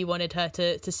he wanted her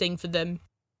to sing for them.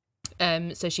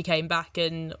 So she came back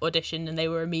and auditioned and they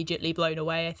were immediately blown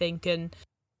away, I think, and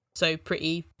so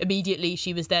pretty immediately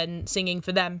she was then singing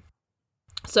for them.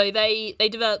 So they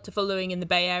developed a following in the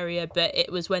Bay Area, but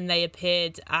it was when they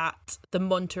appeared at the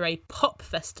Monterey Pop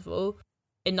Festival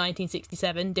in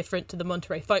 1967, different to the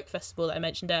Monterey Folk Festival that I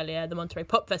mentioned earlier, the Monterey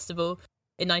Pop Festival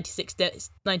in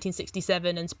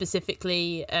 1967, and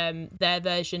specifically their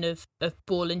version of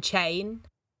Ball and Chain,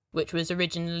 which was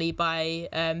originally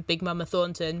by Big Mama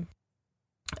Thornton,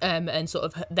 and sort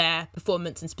of their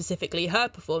performance, and specifically her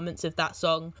performance of that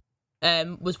song,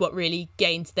 was what really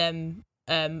gained them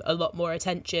a lot more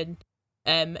attention,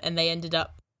 and they ended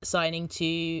up signing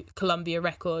to Columbia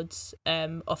Records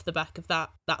off the back of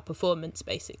that performance,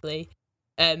 basically.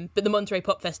 But the Monterey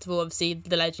Pop Festival, obviously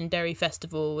the legendary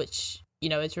festival, which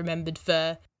is remembered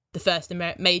for the first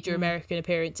major American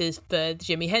appearances for the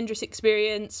Jimi Hendrix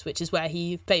Experience, which is where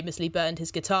he famously burned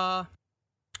his guitar,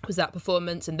 was that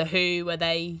performance, and The Who, where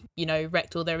they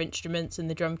wrecked all their instruments and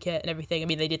the drum kit and everything. I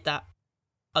mean, they did that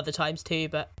other times too,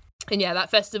 and that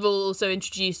festival also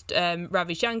introduced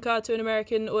Ravi Shankar to an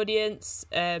American audience,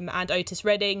 and Otis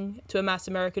Redding to a mass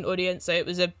American audience. So it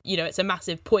was it's a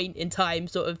massive point in time,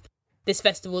 sort of this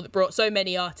festival that brought so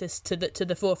many artists to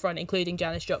the forefront, including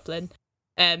Janis Joplin.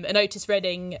 And Otis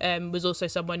Redding was also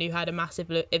someone who had a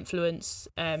massive influence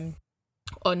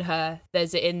on her.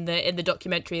 There's in the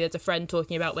documentary, there's a friend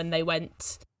talking about when they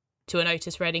went to an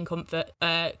Otis Redding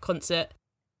concert.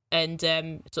 And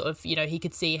sort of, he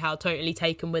could see how totally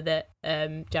taken with it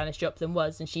Janis Joplin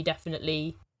was, and she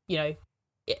definitely,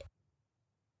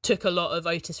 took a lot of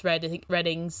Otis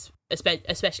Redding's,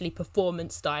 especially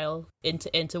performance style,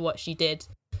 into what she did,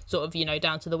 sort of,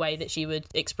 down to the way that she would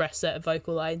express certain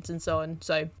vocal lines and so on.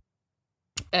 So,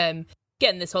 again,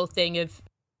 this whole thing of,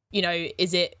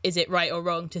 is it right or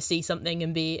wrong to see something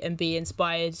and be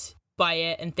inspired by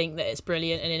it and think that it's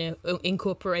brilliant and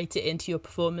incorporate it into your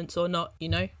performance or not,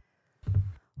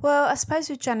 Well, I suppose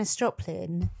with Janis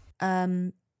Joplin,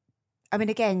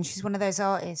 again, she's one of those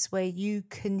artists where you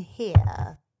can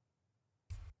hear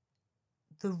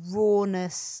the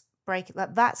rawness break.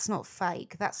 Like, that's not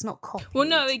fake. That's not copied. Well,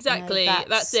 no, exactly.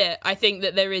 That's it. I think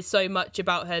that there is so much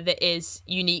about her that is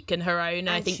unique and her own. And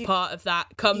I think part of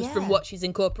that comes from what she's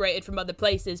incorporated from other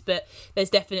places. But there's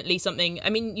definitely something.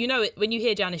 I mean, it when you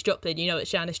hear Janis Joplin,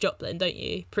 it's Janis Joplin, don't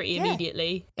you? Pretty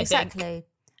immediately. Exactly. I think.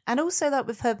 And also, like,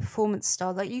 with her performance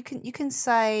style, like, you can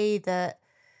say that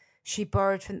she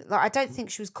borrowed from, like, I don't think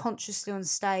she was consciously on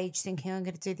stage thinking, I'm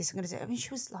going to do this, I'm going to do it. I mean,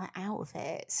 she was, like, out of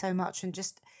it so much, and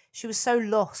just, she was so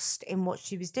lost in what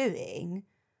she was doing.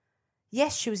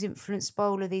 Yes, she was influenced by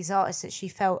all of these artists that she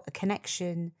felt a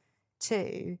connection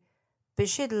to, but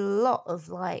she had a lot of,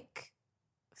 like,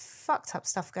 fucked up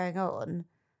stuff going on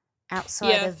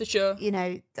outside of, for sure. you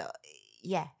know,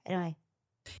 anyway.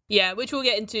 Yeah, which we'll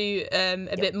get into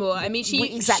a bit more. I mean,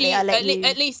 she exactly. at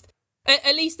least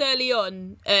early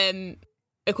on,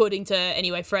 according to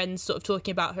anyway friends sort of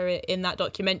talking about her in that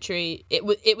documentary, it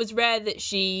was rare that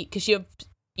she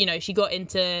got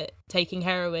into taking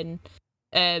heroin,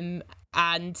 but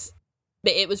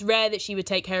it was rare that she would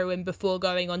take heroin before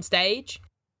going on stage,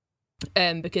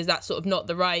 because that's sort of not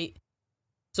the right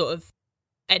sort of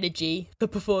energy for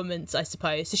performance, I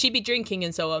suppose. So she'd be drinking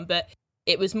and so on, but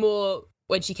it was more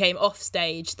when she came off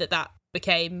stage that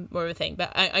became more of a thing.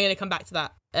 But I'm going to come back to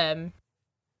that a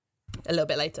little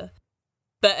bit later.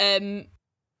 But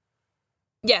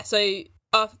so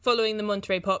following the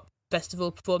Monterey Pop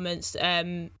Festival performance,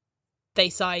 they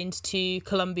signed to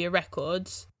Columbia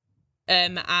Records,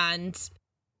 and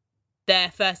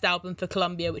their first album for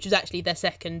Columbia, which was actually their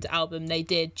second album they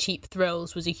did, Cheap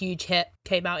Thrills, was a huge hit,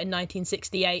 came out in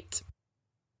 1968.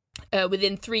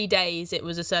 Within 3 days, it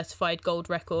was a certified gold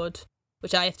record,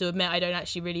 which I have to admit I don't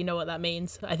actually really know what that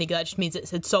means. I think that just means it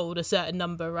had sold a certain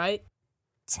number, right?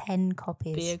 10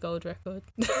 copies. Be a gold record.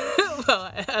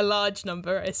 Well, a large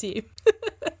number, I assume.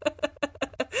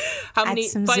 How many? Add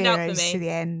some find out zeros for me. to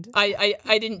the end.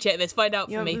 I didn't check this. Find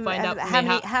out for me. Find out for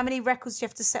me. How many records do you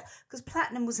have to sell? Because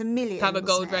platinum was 1 million. Have a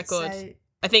gold record. So...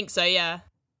 I think so. Yeah.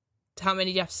 How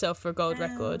many do you have to sell for a gold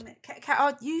record?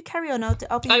 You carry on. I'll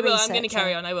be. I will. I'm going to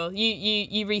carry on. I will.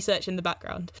 You research in the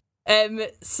background. On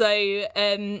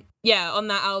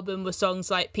that album were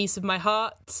songs like "Piece of My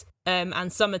Heart"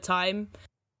 and "Summertime."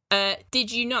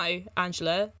 Did you know,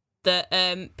 Angela, that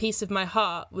 "Piece of My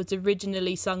Heart" was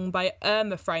originally sung by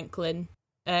Irma Franklin,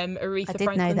 Aretha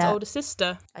Franklin's older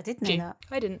sister? I did know that.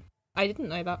 I didn't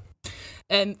know that.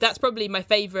 That's probably my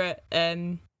favourite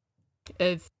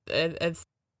of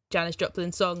Janis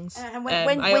Joplin's songs. And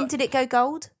when did it go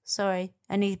gold? Sorry,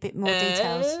 I need a bit more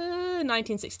details.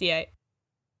 1968.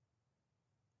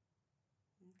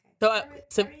 So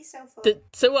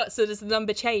what? So does the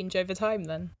number change over time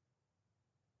then?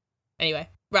 Anyway,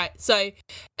 right. So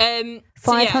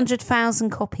 500,000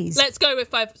 copies. Let's go with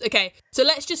 5. Okay, so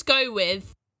let's just go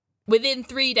with within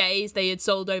 3 days they had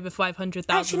sold over 500,000.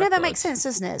 Actually, no, that makes sense,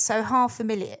 doesn't it? So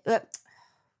 500,000.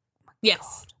 Yes.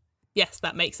 God. Yes,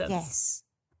 that makes sense. Yes.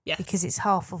 Yeah. Because it's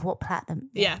half of what platinum.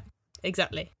 Yeah,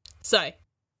 exactly. So,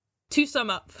 to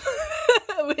sum up,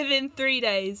 within 3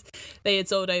 days, they had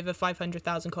sold over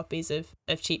 500,000 copies of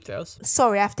Cheap Thrills.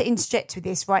 Sorry, I have to interject with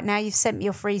this right now. You've sent me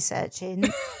off researching.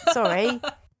 Sorry.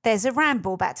 There's a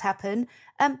ramble about to happen.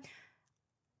 Did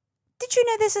you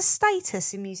know there's a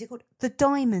status in music called the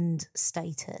diamond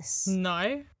status?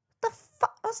 No. The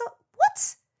fuck? I was like,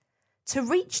 what? To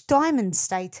reach diamond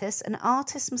status, an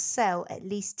artist must sell at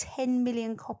least 10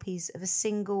 million copies of a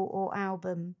single or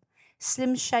album.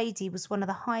 Slim Shady was one of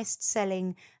the highest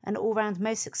selling and all-round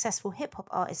most successful hip-hop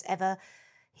artists ever.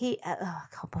 I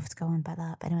can't bother to go on about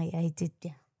that. But anyway, he did,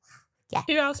 yeah.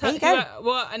 Who else has,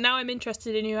 well, now I'm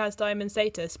interested in who has diamond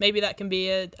status. Maybe that can be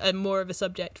a more of a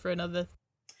subject for another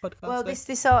podcast. Well,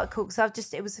 this article,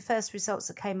 because it was the first results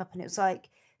that came up, and it was like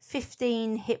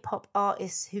 15 hip-hop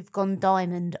artists who've gone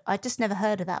diamond. I just never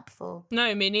heard of that before.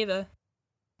 No, me neither.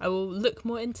 I will look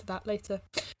more into that later.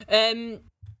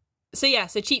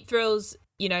 So Cheap Thrills,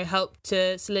 helped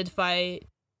to solidify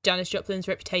Janis Joplin's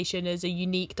reputation as a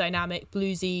unique, dynamic,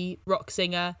 bluesy rock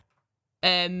singer.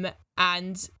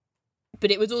 But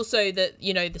it was also that,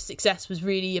 the success was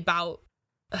really about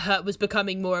her, was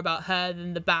becoming more about her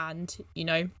than the band,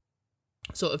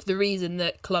 Sort of the reason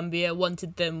that Columbia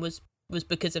wanted them was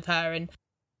because of her. And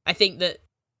I think that,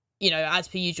 as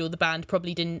per usual, the band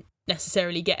probably didn't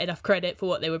necessarily get enough credit for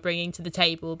what they were bringing to the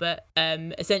table, but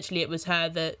essentially it was her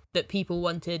that people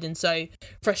wanted, and so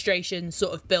frustration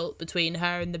sort of built between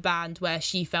her and the band, where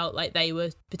she felt like they were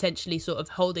potentially sort of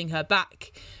holding her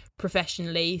back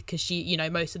professionally, because she,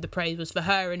 most of the praise was for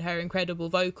her and her incredible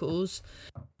vocals,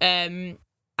 and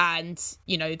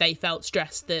they felt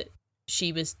stressed that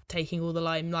she was taking all the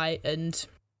limelight and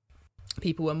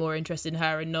people were more interested in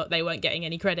her and they weren't getting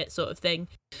any credit, sort of thing.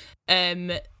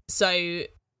 So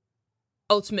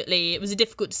ultimately, it was a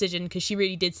difficult decision because she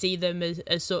really did see them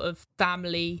as sort of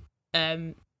family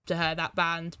to her, that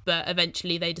band. But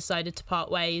eventually, they decided to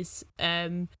part ways.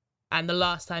 and the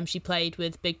last time she played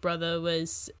with Big Brother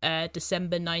was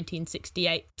December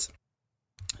 1968.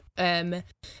 And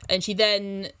she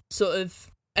then sort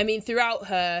of, I mean, throughout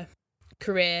her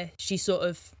career, she's sort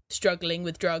of struggling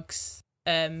with drugs,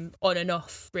 on and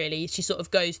off, really. She sort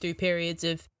of goes through periods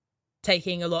of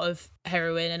taking a lot of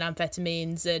heroin and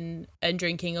amphetamines and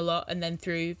drinking a lot, and then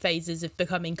through phases of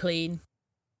becoming clean.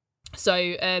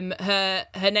 So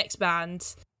her next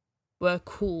band were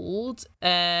called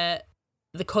the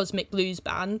Cosmic Blues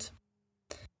Band,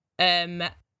 and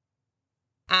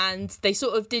they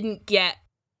sort of didn't get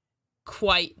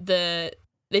quite they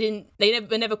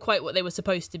were never quite what they were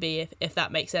supposed to be, if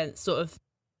that makes sense. Sort of,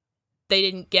 they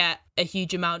didn't get a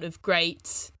huge amount of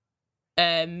great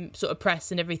sort of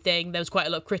press and everything. There was quite a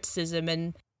lot of criticism,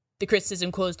 and the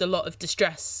criticism caused a lot of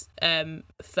distress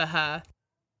for her,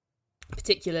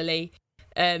 particularly.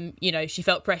 She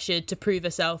felt pressured to prove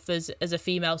herself as a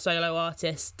female solo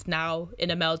artist now in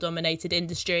a male-dominated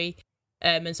industry,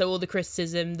 and so all the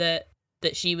criticism that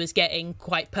she was getting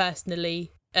quite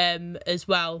personally as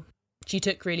well, she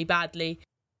took really badly.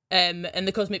 And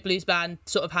the Cosmic Blues Band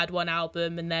sort of had one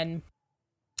album and then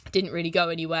didn't really go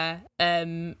anywhere.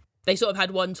 They sort of had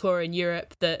one tour in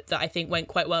Europe that I think went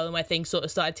quite well, and where things sort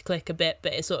of started to click a bit,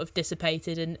 but it sort of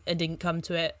dissipated and didn't come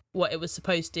to it what it was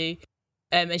supposed to.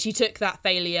 And she took that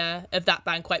failure of that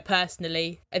band quite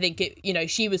personally. I think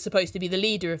she was supposed to be the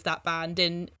leader of that band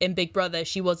in Big Brother.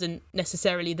 She wasn't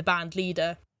necessarily the band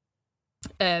leader.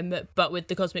 But with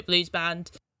the Cosmic Blues Band,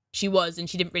 she was, and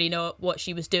she didn't really know what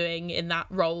she was doing in that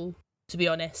role, to be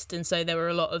honest. And so there were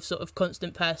a lot of sort of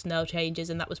constant personnel changes,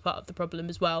 and that was part of the problem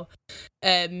as well.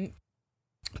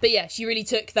 But yeah, she really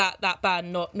took that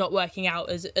band not working out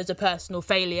as a personal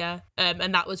failure,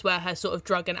 and that was where her sort of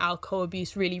drug and alcohol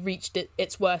abuse really reached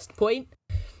its worst point.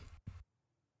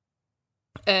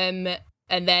 And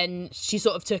then she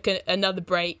sort of took another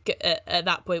break at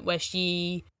that point, where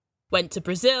she went to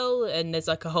Brazil, and there's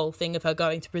like a whole thing of her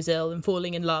going to Brazil and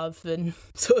falling in love and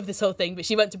sort of this whole thing. But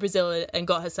she went to Brazil and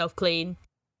got herself clean.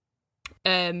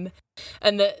 And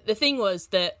the thing was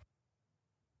that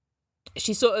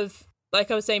she sort of, like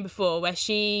I was saying before, where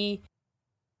she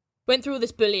went through all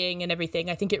this bullying and everything,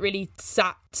 I think it really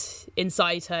sat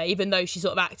inside her, even though she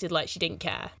sort of acted like she didn't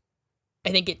care. I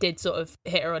think it did sort of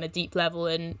hit her on a deep level,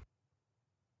 and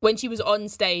when she was on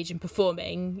stage and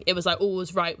performing, it was like all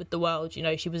was right with the world.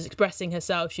 She was expressing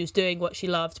herself, she was doing what she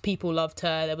loved, people loved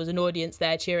her, there was an audience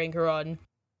there cheering her on.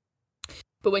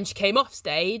 But when she came off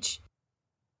stage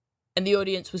and the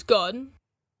audience was gone,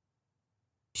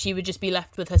 she would just be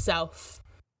left with herself.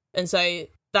 And so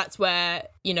that's where,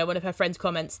 one of her friends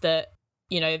comments that,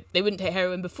 they wouldn't take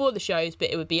heroin before the shows,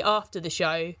 but it would be after the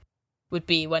show would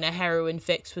be when a heroin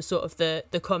fix was sort of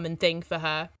the common thing for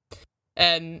her.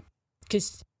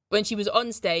 Because when she was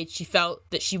on stage, she felt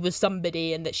that she was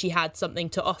somebody and that she had something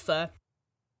to offer.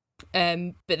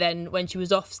 But then when she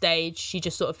was off stage, she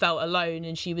just sort of felt alone,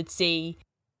 and she would see,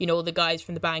 all the guys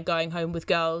from the band going home with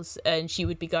girls, and she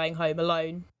would be going home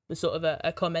alone, was sort of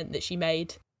a comment that she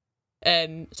made.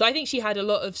 So I think she had a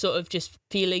lot of sort of just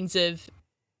feelings of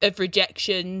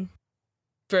rejection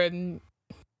from,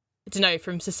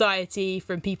 from society,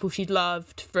 from people she'd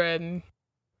loved, from,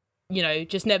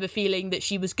 just never feeling that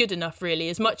she was good enough, really,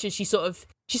 as much as she sort of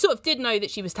did know that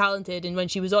she was talented. And when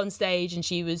she was on stage and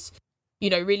she was,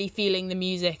 really feeling the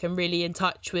music and really in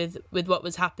touch with what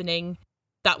was happening,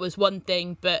 that was one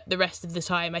thing. But the rest of the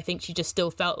time, I think she just still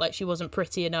felt like she wasn't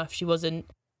pretty enough. She wasn't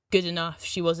good enough.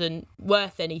 She wasn't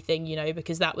worth anything,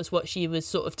 because that was what she was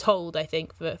sort of told, I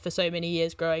think, for so many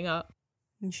years growing up.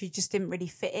 And she just didn't really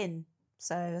fit in.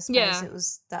 So I suppose it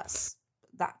was, that's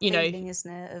that feeling,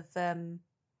 isn't it, of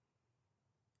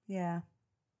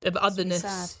of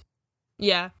otherness.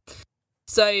 Yeah.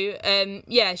 So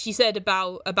she said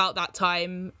about that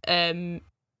time, when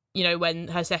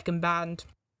her second band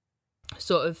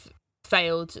sort of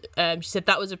failed, she said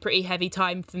that was a pretty heavy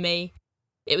time for me.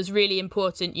 It was really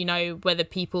important, whether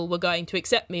people were going to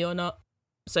accept me or not.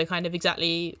 So kind of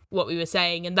exactly what we were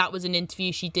saying. And that was an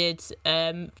interview she did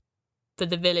for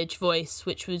the Village Voice,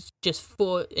 which was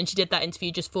and she did that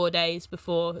interview just 4 days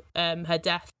before her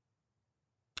death.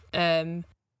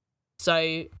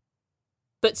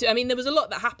 But I mean, there was a lot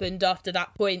that happened after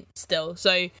that point still.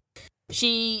 So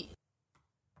she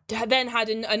then had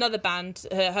another band.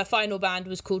 Her final band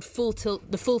was called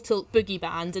the Full Tilt Boogie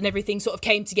Band, and everything sort of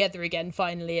came together again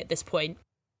finally at this point.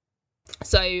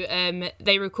 So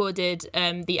they recorded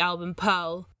the album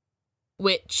Pearl,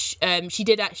 which she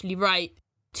did actually write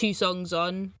 2 songs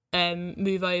on,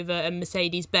 Move Over and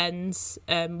Mercedes Benz,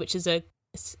 which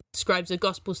describes a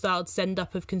gospel-styled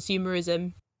send-up of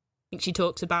consumerism. I think she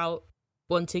talks about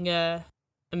wanting a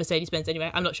a Mercedes-Benz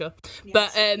anyway, I'm not sure. Yes,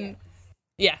 But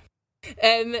yeah.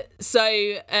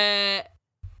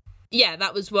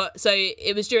 That was so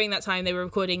it was during that time they were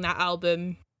recording that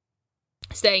album,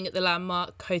 staying at the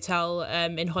Landmark Hotel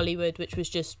in Hollywood, which was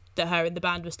just that her and the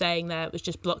band were staying there. It was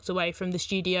just blocks away from the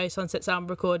studio, Sunset Sound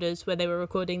Recorders, where they were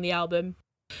recording the album.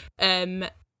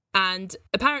 And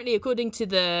apparently, according to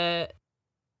the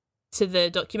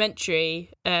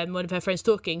documentary, one of her friends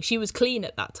talking, she was clean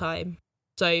at that time.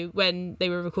 So when they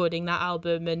were recording that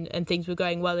album and things were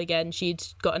going well again, she'd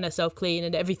gotten herself clean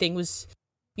and everything was,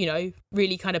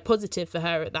 really kind of positive for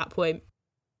her at that point.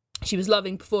 She was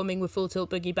loving performing with Full Tilt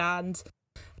Boogie Band.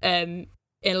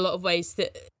 In a lot of ways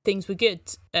that things were good,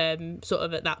 sort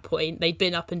of at that point. They'd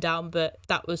been up and down, but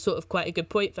that was sort of quite a good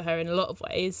point for her in a lot of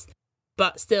ways.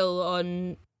 But still,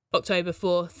 on October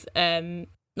 4th,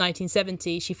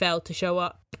 1970, she failed to show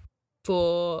up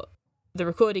for the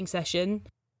recording session,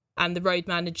 and the road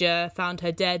manager found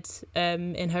her dead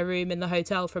in her room in the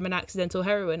hotel from an accidental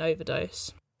heroin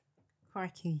overdose.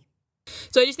 Crikey.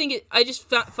 So I just think I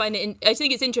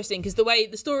think it's interesting because the way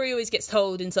the story always gets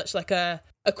told in such like a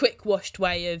quick washed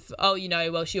way of,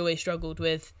 she always struggled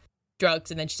with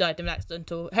drugs and then she died of an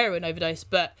accidental heroin overdose,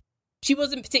 but she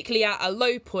wasn't particularly at a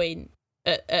low point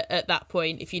at that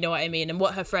point, if you know what I mean. And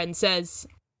what her friend says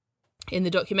in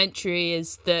the documentary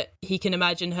is that he can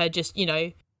imagine her just,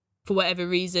 for whatever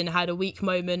reason, had a weak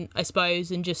moment, I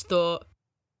suppose, and just thought,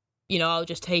 I'll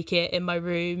just take it in my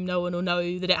room, no one will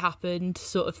know that it happened,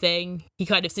 sort of thing. He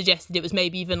kind of suggested it was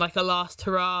maybe even like a last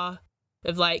hurrah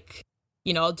of like,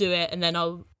 I'll do it and then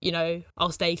I'll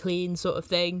stay clean, sort of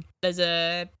thing. There's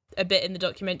a bit in the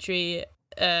documentary,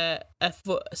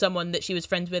 someone that she was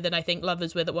friends with and I think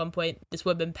lovers with at one point, this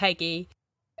woman, Peggy,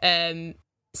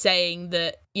 saying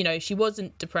that, she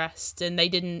wasn't depressed and they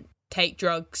didn't take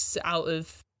drugs out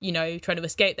of, trying to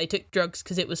escape. They took drugs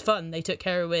because it was fun. They took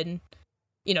heroin.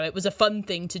 It was a fun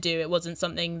thing to do. It wasn't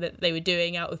something that they were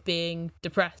doing out of being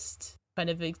depressed, kind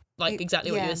of like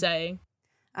exactly what you were saying.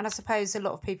 And I suppose a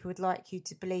lot of people would like you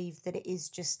to believe that it is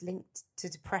just linked to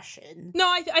depression. No,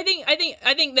 I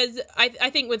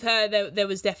think with her there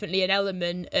was definitely an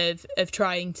element of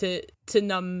trying to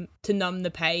numb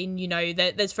the pain.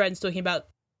 There's friends talking about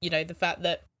the fact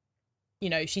that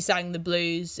she sang the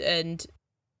blues and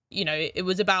it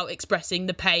was about expressing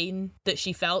the pain that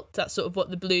she felt. That's sort of what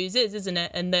the blues is, isn't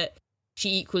it? And that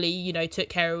she equally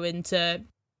took heroin to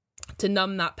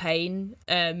numb that pain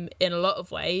in a lot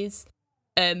of ways.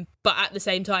 But at the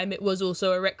same time, it was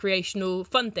also a recreational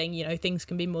fun thing. Things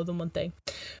can be more than one thing.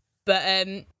 But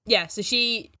so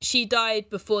she died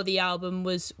before the album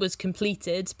was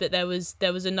completed, but there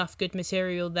was enough good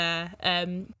material there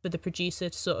for the producer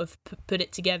to sort of put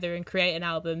it together and create an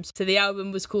album. So the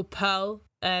album was called Pearl,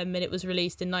 and it was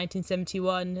released in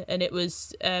 1971, and it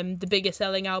was the biggest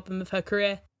selling album of her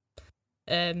career.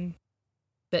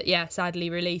 But yeah,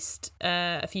 sadly released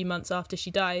a few months after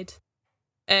she died.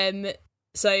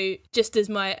 So just as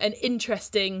an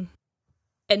interesting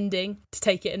ending to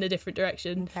take it in a different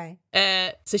direction. Okay.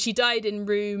 So she died in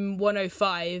room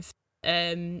 105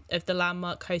 of the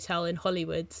Landmark Hotel in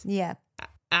Hollywood. Yeah.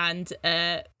 And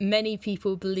many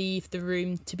people believe the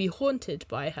room to be haunted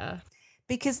by her.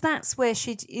 Because that's where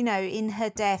she'd, in her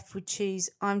death would choose,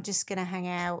 I'm just going to hang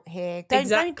out here.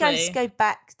 Don't ghosts go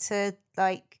back to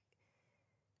like...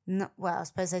 No, well, I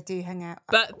suppose they do hang out.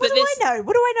 What do I know?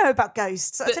 What do I know about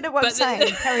ghosts? I don't know what I'm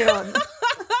saying. Carry on.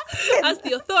 As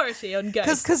the authority on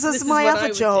ghosts. Because as my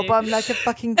other job, I'm like a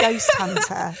fucking ghost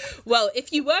hunter. Well,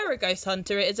 if you were a ghost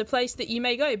hunter, it is a place that you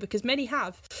may go because many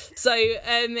have. So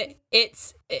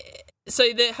so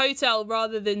the hotel,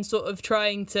 rather than sort of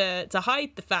trying to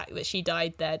hide the fact that she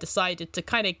died there, decided to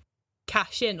kind of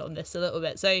cash in on this a little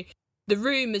bit. So the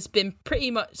room has been pretty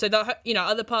much, so the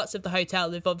other parts of the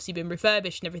hotel have obviously been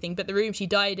refurbished and everything, but the room she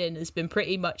died in has been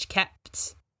pretty much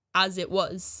kept as it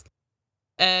was.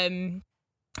 And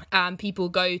people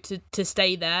go to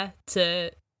stay there,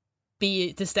 to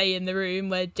stay in the room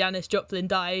where Janis Joplin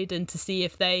died and to see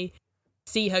if they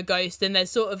see her ghost. And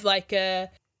there's sort of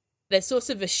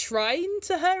a shrine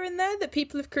to her in there that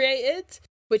people have created,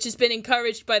 which has been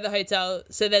encouraged by the hotel.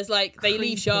 So there's they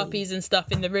leave Sharpies and stuff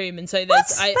in the room, and so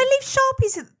there's they leave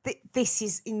Sharpies. This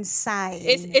is insane.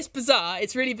 It's bizarre.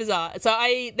 It's really bizarre. So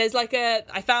I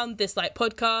found this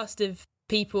podcast of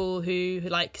people who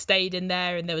stayed in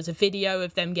there, and there was a video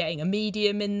of them getting a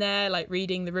medium in there,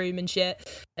 reading the room and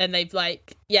shit. And they've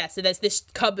so there's this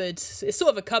cupboard. It's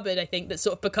sort of a cupboard, I think, that's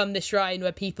sort of become this shrine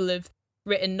where people have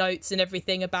written notes and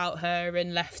everything about her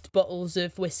and left bottles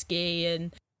of whiskey,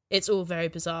 and it's all very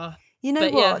bizarre. You know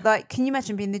what? Yeah. Can you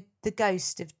imagine being the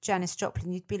ghost of Janis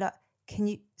Joplin? You'd be like, can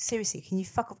you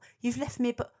fuck off? You've left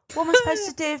me, but what am I supposed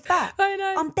to do with that? I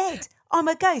know. I'm dead. I'm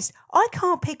a ghost. I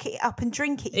can't pick it up and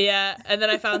drink it. Yeah, and then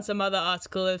I found some other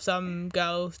article of some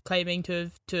girl claiming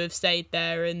to have stayed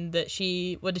there, and that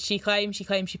what did she claim? She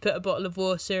claimed she put a bottle of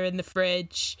water in the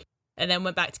fridge and then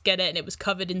went back to get it, and it was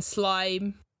covered in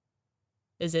slime,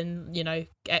 as in,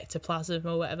 ectoplasm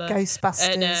or whatever.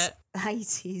 Ghostbusters,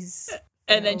 80s.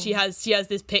 And then she has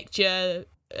this picture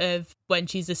of when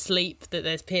she's asleep that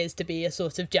there appears to be a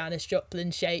sort of Janis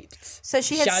Joplin shaped. So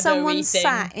she had someone thing.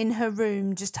 sat in her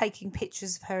room just taking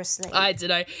pictures of her asleep. I don't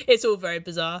know. It's all very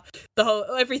bizarre.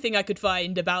 Everything I could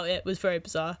find about it was very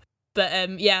bizarre. But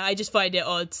I just find it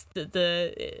odd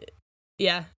that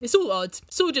it's all odd.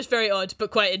 It's all just very odd,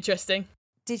 but quite interesting.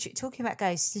 Talking about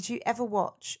ghosts, did you ever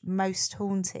watch Most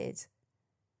Haunted,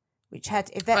 which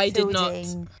had Yvette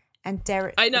Fielding and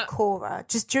Derek Acorah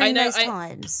just during those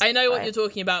times? I know what you're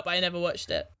talking about, but I never watched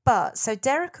it. But so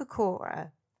Derek Acorah,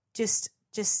 just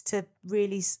to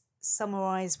really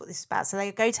summarise what this is about. So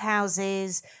they go to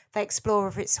houses, they explore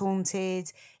if it's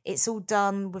haunted. It's all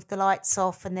done with the lights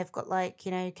off, and they've got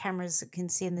cameras that can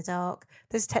see in the dark.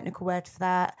 There's a technical word for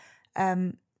that.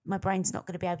 My brain's not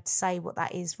going to be able to say what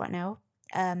that is right now.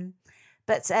 So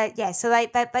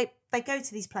they go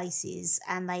to these places,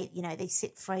 and they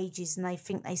sit for ages, and they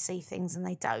think they see things, and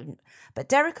they don't. But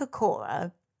Derek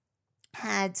Acorah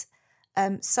had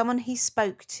someone he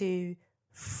spoke to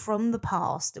from the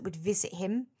past that would visit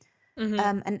him,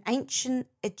 an ancient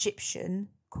Egyptian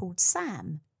called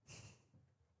Sam.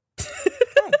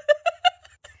 Okay.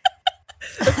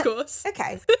 Of course.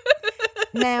 Okay.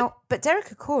 Now, but Derek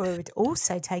Acorah would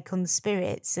also take on the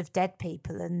spirits of dead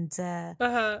people and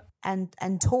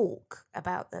talk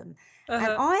about them. And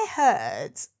I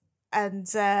heard, and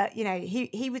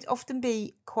he would often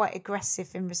be quite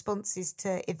aggressive in responses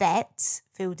to Yvette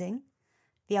Fielding,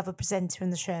 the other presenter in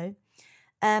the show.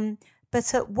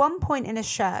 But at one point in a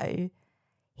show,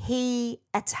 he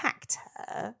attacked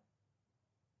her.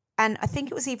 And I think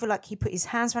it was either he put his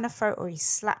hands around her throat or he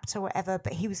slapped her or whatever,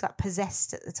 but he was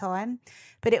possessed at the time.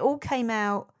 But it all came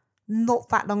out not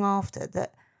that long after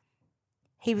that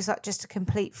he was just a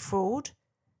complete fraud.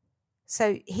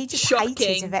 So he just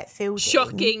hated Yvette Fielding.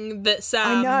 Shocking that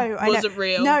Sam wasn't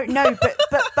real. No, but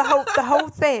the whole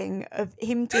thing of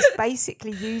him just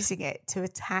basically using it to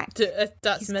attack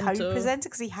that's his mental. co-presenter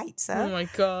because he hates her. Oh my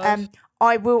God.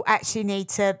 I will actually need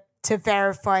to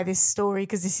verify this story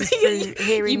because this is through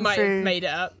hearing you might have made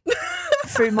it up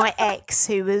through my ex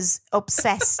who was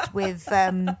obsessed with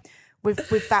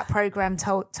that program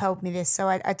told me this, so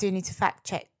I do need to fact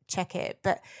check it.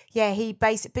 But yeah,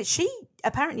 but she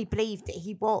apparently believed that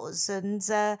he was, and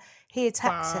he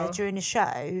attacked her during a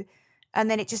show,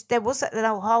 and then there was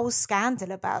a whole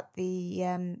scandal about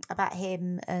about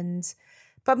him. And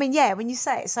but I mean, yeah, when you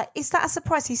say it, it's is that a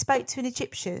surprise? He spoke to an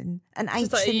Egyptian, an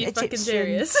ancient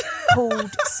Egyptian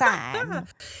called Sam.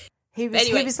 He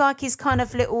was like his kind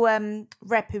of little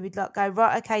rep who would go,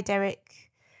 right, okay,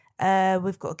 Derek,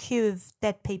 we've got a queue of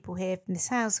dead people here from this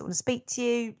house that want to speak to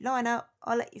you. Line up,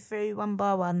 I'll let you through one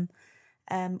by one,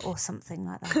 or something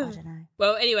like that. I don't know.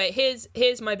 Well, anyway,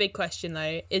 here's my big question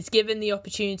though: is given the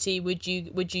opportunity, would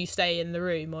you stay in the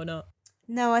room or not?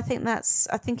 No, I think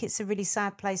it's a really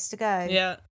sad place to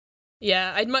go.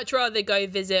 Yeah, I'd much rather go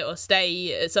visit or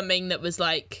stay at something that was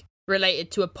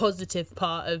related to a positive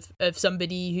part of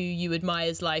somebody who you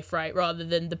admire's life, right, rather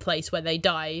than the place where they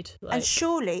died. And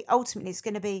surely, ultimately, it's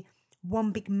going to be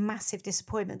one big massive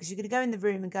disappointment because you're going to go in the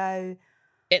room and go,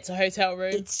 it's a hotel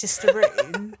room. It's just a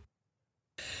room.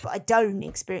 But I don't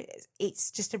experience.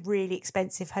 It's just a really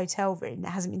expensive hotel room that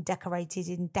hasn't been decorated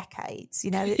in decades.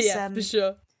 It's yeah, for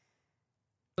sure.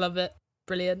 Love it.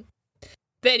 Brilliant.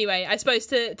 But anyway, I suppose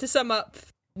to sum up,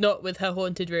 not with her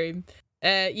haunted room,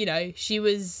 she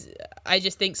was, I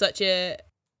just think, such a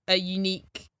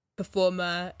unique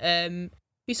performer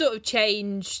who sort of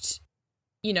changed,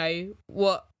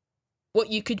 what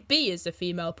you could be as a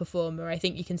female performer. I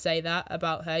think you can say that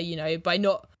about her, by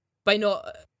not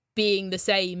being the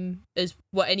same as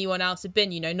what anyone else had been,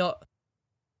 not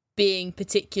being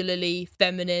particularly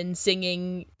feminine,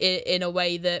 singing in a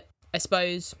way that I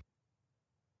suppose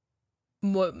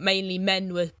mainly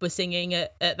men were singing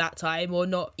at that time, or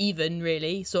not even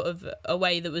really, sort of a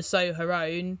way that was so her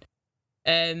own,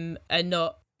 and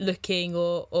not looking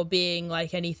or being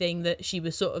like anything that she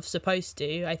was sort of supposed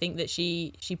to. I think that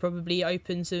she probably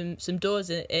opened some doors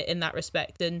in that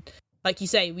respect, and like you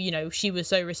say, she was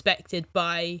so respected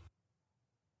by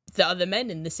the other men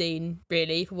in the scene,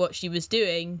 really, for what she was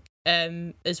doing,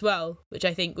 as well, which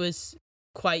I think was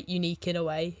quite unique in a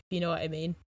way, if you know what I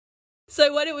mean.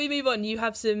 So why don't we move on? You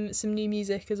have some new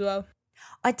music as well.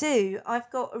 I do. I've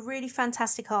got a really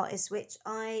fantastic artist, which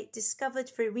I discovered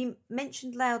through. We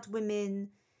mentioned Loud Women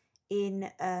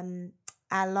in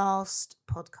our last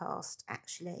podcast,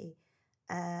 actually.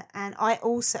 And I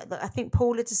think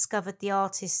Paula discovered the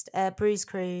artist Bruise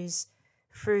Cruise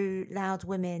through Loud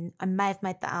Women. I may have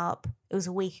made that up. It was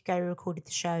a week ago we recorded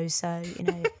the show, so, you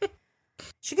know.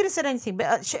 She could have said anything,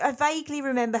 but I vaguely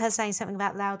remember her saying something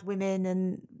about Loud Women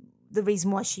and the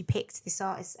reason why she picked this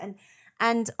artist.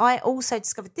 And I also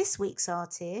discovered this week's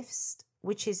artist,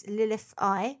 which is Lilith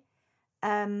I,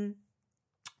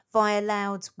 via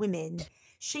Loud Women.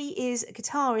 She is a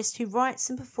guitarist who writes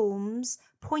and performs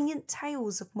poignant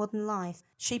tales of modern life.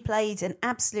 She played an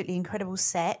absolutely incredible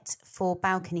set for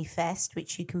Balcony Fest,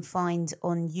 which you can find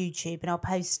on YouTube, and I'll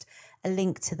post a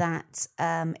link to that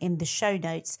in the show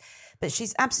notes. But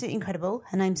she's absolutely incredible.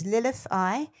 Her name's Lilith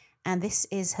I, and this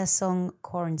is her song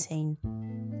Quarantine.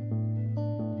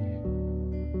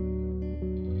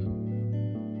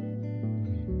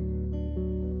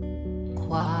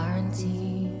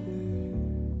 Quarantine,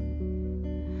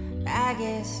 I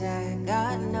guess I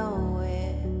got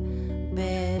nowhere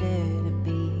better to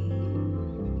be.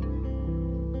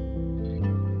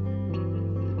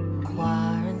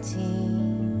 Quarantine,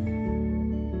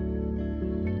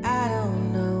 I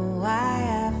don't know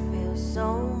why I feel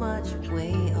so much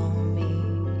weight on me.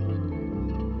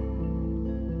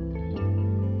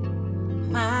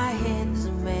 My head's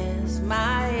a mess,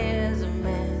 my hair's a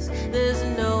mess. There's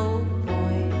no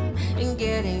point in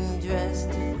getting dressed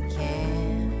if we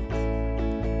can't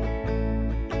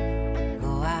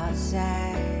go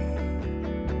outside.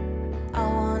 I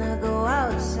wanna go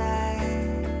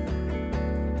outside.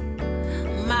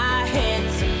 My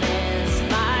head's a mess,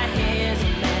 my hair's a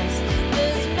mess.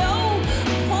 There's no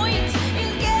point in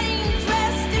getting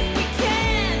dressed if we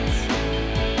can't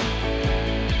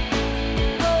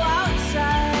go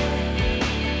outside.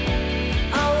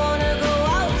 I wanna go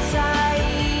outside.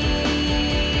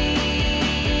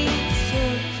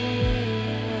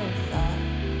 Circling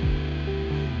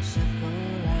thoughts circle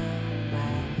around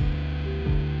my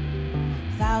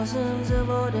thousands of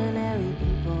ordinary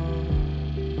people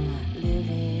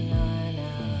living on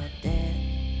a debt.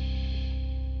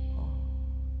 Oh,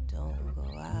 don't go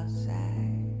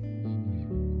outside.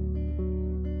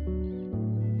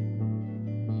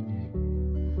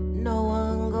 No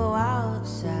one go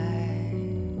outside.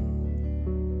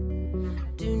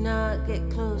 Do not get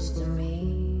close to me.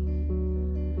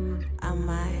 I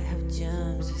might have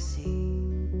germs, you see,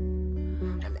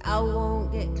 and I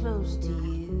won't get close to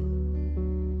you.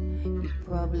 You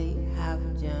probably have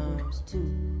germs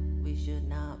too. We should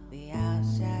not be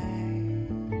outside.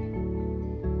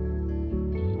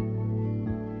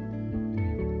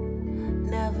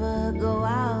 Never go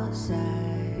outside.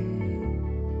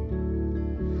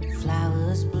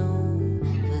 Flowers bloom,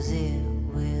 'cause it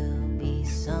will be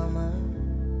summer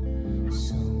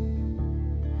soon.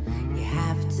 You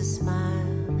have to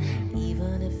smile,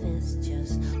 even if it's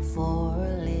just for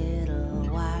a little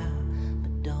while.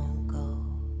 But don't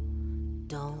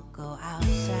go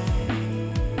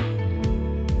outside.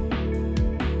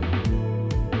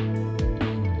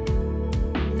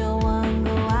 No one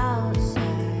go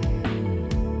outside.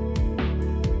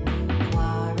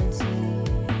 Quarantine,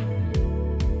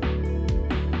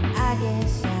 I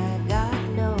guess I got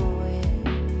nowhere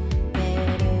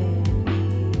better to be.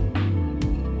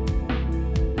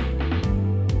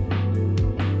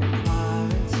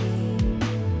 Quarantine,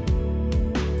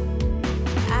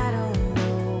 I don't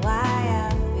know why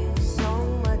I feel so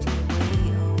much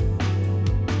weight on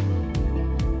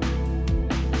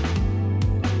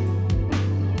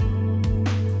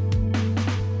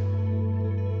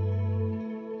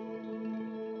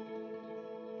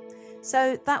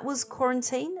So that was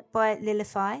Quarantine by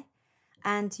Lilith I,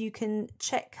 and you can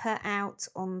check her out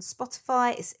on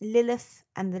Spotify. It's Lilith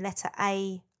and the letter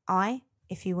AI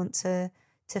if you want to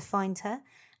find her.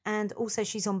 And also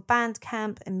she's on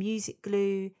Bandcamp and Music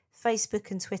Glue,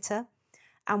 Facebook and Twitter.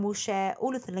 And we'll share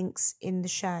all of the links in the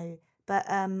show. But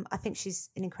I think she's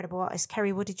an incredible artist.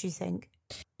 Kerry, what did you think?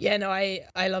 Yeah, no,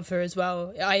 I love her as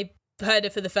well. I heard her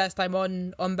for the first time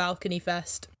on Balcony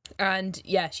Fest, and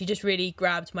yeah, she just really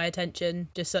grabbed my attention.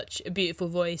 Just such a beautiful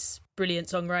voice, brilliant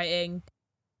songwriting.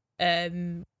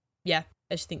 Yeah,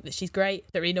 I just think that she's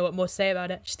great. Don't really know what more to say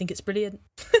about it. I just think it's brilliant.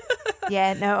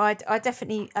 Yeah, no, I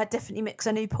definitely because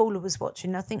I knew Paula was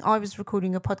watching. I think I was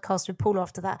recording a podcast with Paula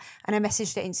after that, and I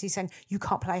messaged her instantly saying, "You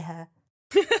can't play her."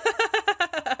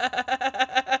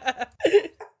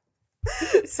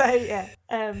 So yeah,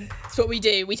 it's what we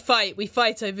do. We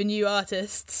fight over new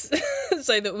artists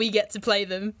so that we get to play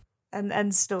them.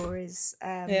 and stories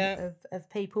of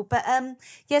people. But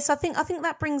yes, I think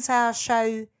that brings our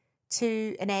show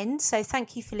to an end. So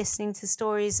thank you for listening to the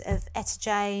stories of Etta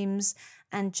James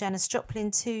and Janis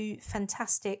Joplin, two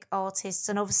fantastic artists,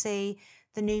 and obviously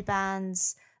the new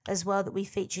bands as well that we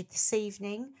featured this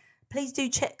evening. Please do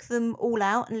check them all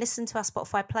out and listen to our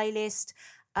Spotify playlist.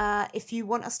 If you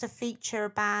want us to feature a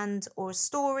band or a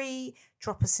story,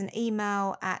 drop us an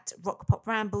email at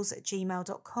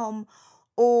rockpoprambles@gmail.com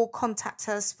or contact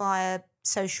us via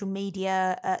social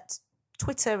media at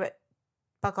Twitter at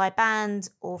Bug-Eye Band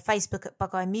or Facebook at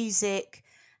Bug-Eye Music.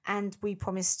 And we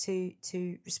promise to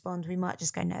respond. We might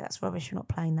just go, no, that's rubbish, we're not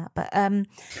playing that. But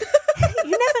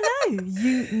you never know.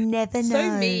 You never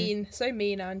know. So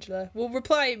mean, Angela. We'll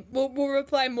reply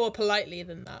more politely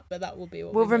than that, but that will be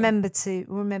what we'll remember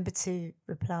to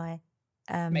reply.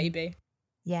 Maybe.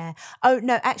 Yeah. Oh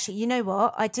no, actually, you know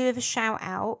what? I do have a shout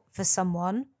out for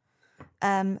someone.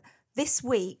 This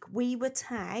week we were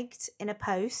tagged in a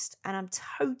post, and I'm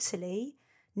totally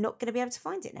not going to be able to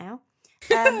find it now.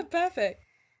 Perfect.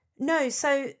 No,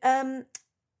 so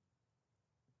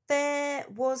there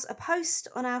was a post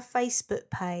on our Facebook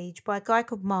page by a guy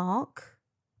called Mark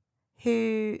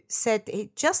who said that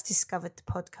he'd just discovered the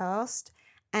podcast,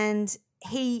 and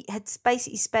he had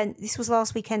basically spent, this was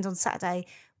last weekend on Saturday,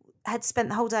 had spent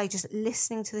the whole day just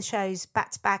listening to the shows back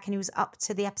to back, and he was up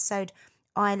to the episode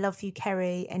I Love You,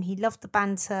 Kerry, and he loved the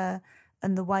banter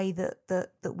and the way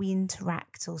that we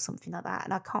interact or something like that.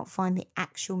 And I can't find the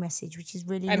actual message, which is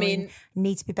really annoying.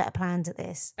 Need to be better planned at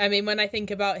this. I mean, when I think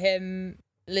about him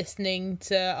listening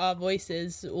to our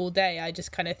voices all day, I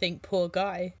just kind of think, poor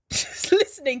guy, just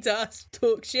listening to us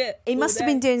talk shit. He must have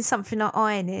been doing something like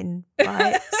ironing,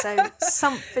 right? So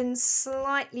something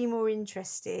slightly more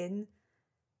interesting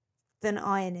than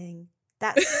ironing.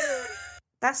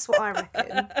 That's what I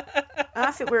reckon. And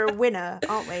I think we're a winner,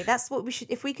 aren't we? That's what we should.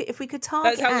 If we could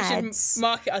target that's how ads, we should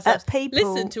market ourselves.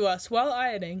 People, listen to us while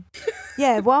ironing.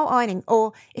 Yeah, while ironing.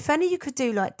 Or if only you could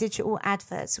do like digital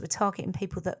adverts that were targeting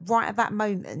people that right at that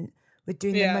moment were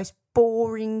doing the most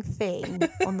boring thing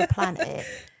on the planet,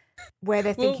 where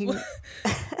they're thinking.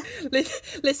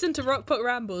 Listen to Rock Pop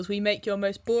Rambles. We make your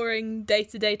most boring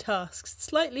day-to-day tasks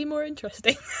slightly more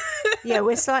interesting. Yeah,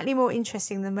 we're slightly more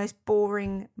interesting than the most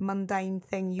boring, mundane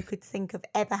thing you could think of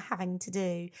ever having to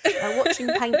do. Watching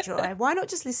paint dry. Why not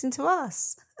just listen to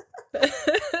us?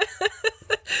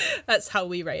 That's how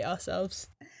we rate ourselves.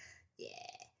 Yeah.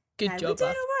 Good job.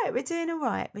 We're doing all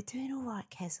right,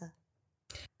 Keza.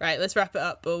 Right, let's wrap it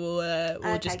up, or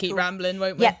we'll just keep rambling,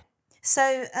 won't we? Yeah.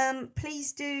 So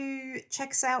please do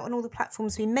check us out on all the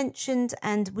platforms we mentioned,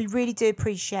 and we really do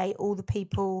appreciate all the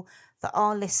people that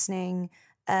are listening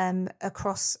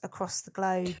across the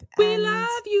globe. We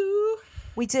love you.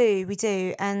 We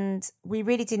do, and we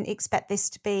really didn't expect this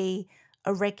to be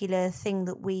a regular thing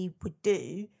that we would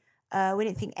do. We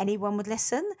didn't think anyone would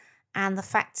listen, and the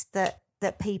fact that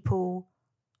people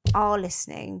are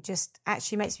listening just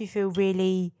actually makes me feel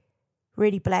really,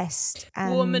 really blessed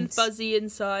and warm and fuzzy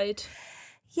inside.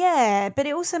 Yeah, but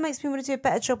it also makes me want to do a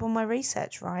better job on my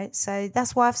research, right? So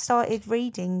that's why I've started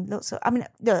reading lots of. I mean,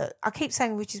 look, I keep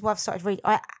saying which is why I've started reading.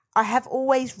 I have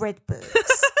always read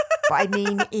books, but I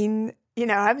mean,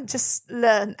 I haven't just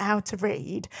learned how to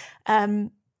read. No,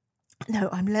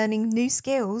 I'm learning new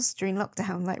skills during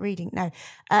lockdown, like reading. No,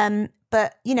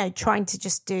 but trying to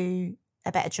just do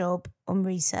a better job on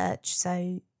research.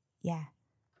 So yeah.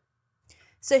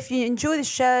 So if you enjoy the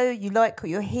show, you like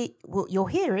what you're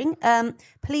hearing,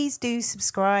 please do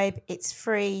subscribe. It's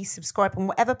free. Subscribe on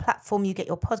whatever platform you get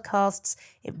your podcasts.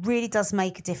 It really does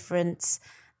make a difference.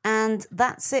 And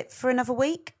that's it for another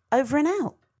week. Over and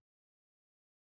out.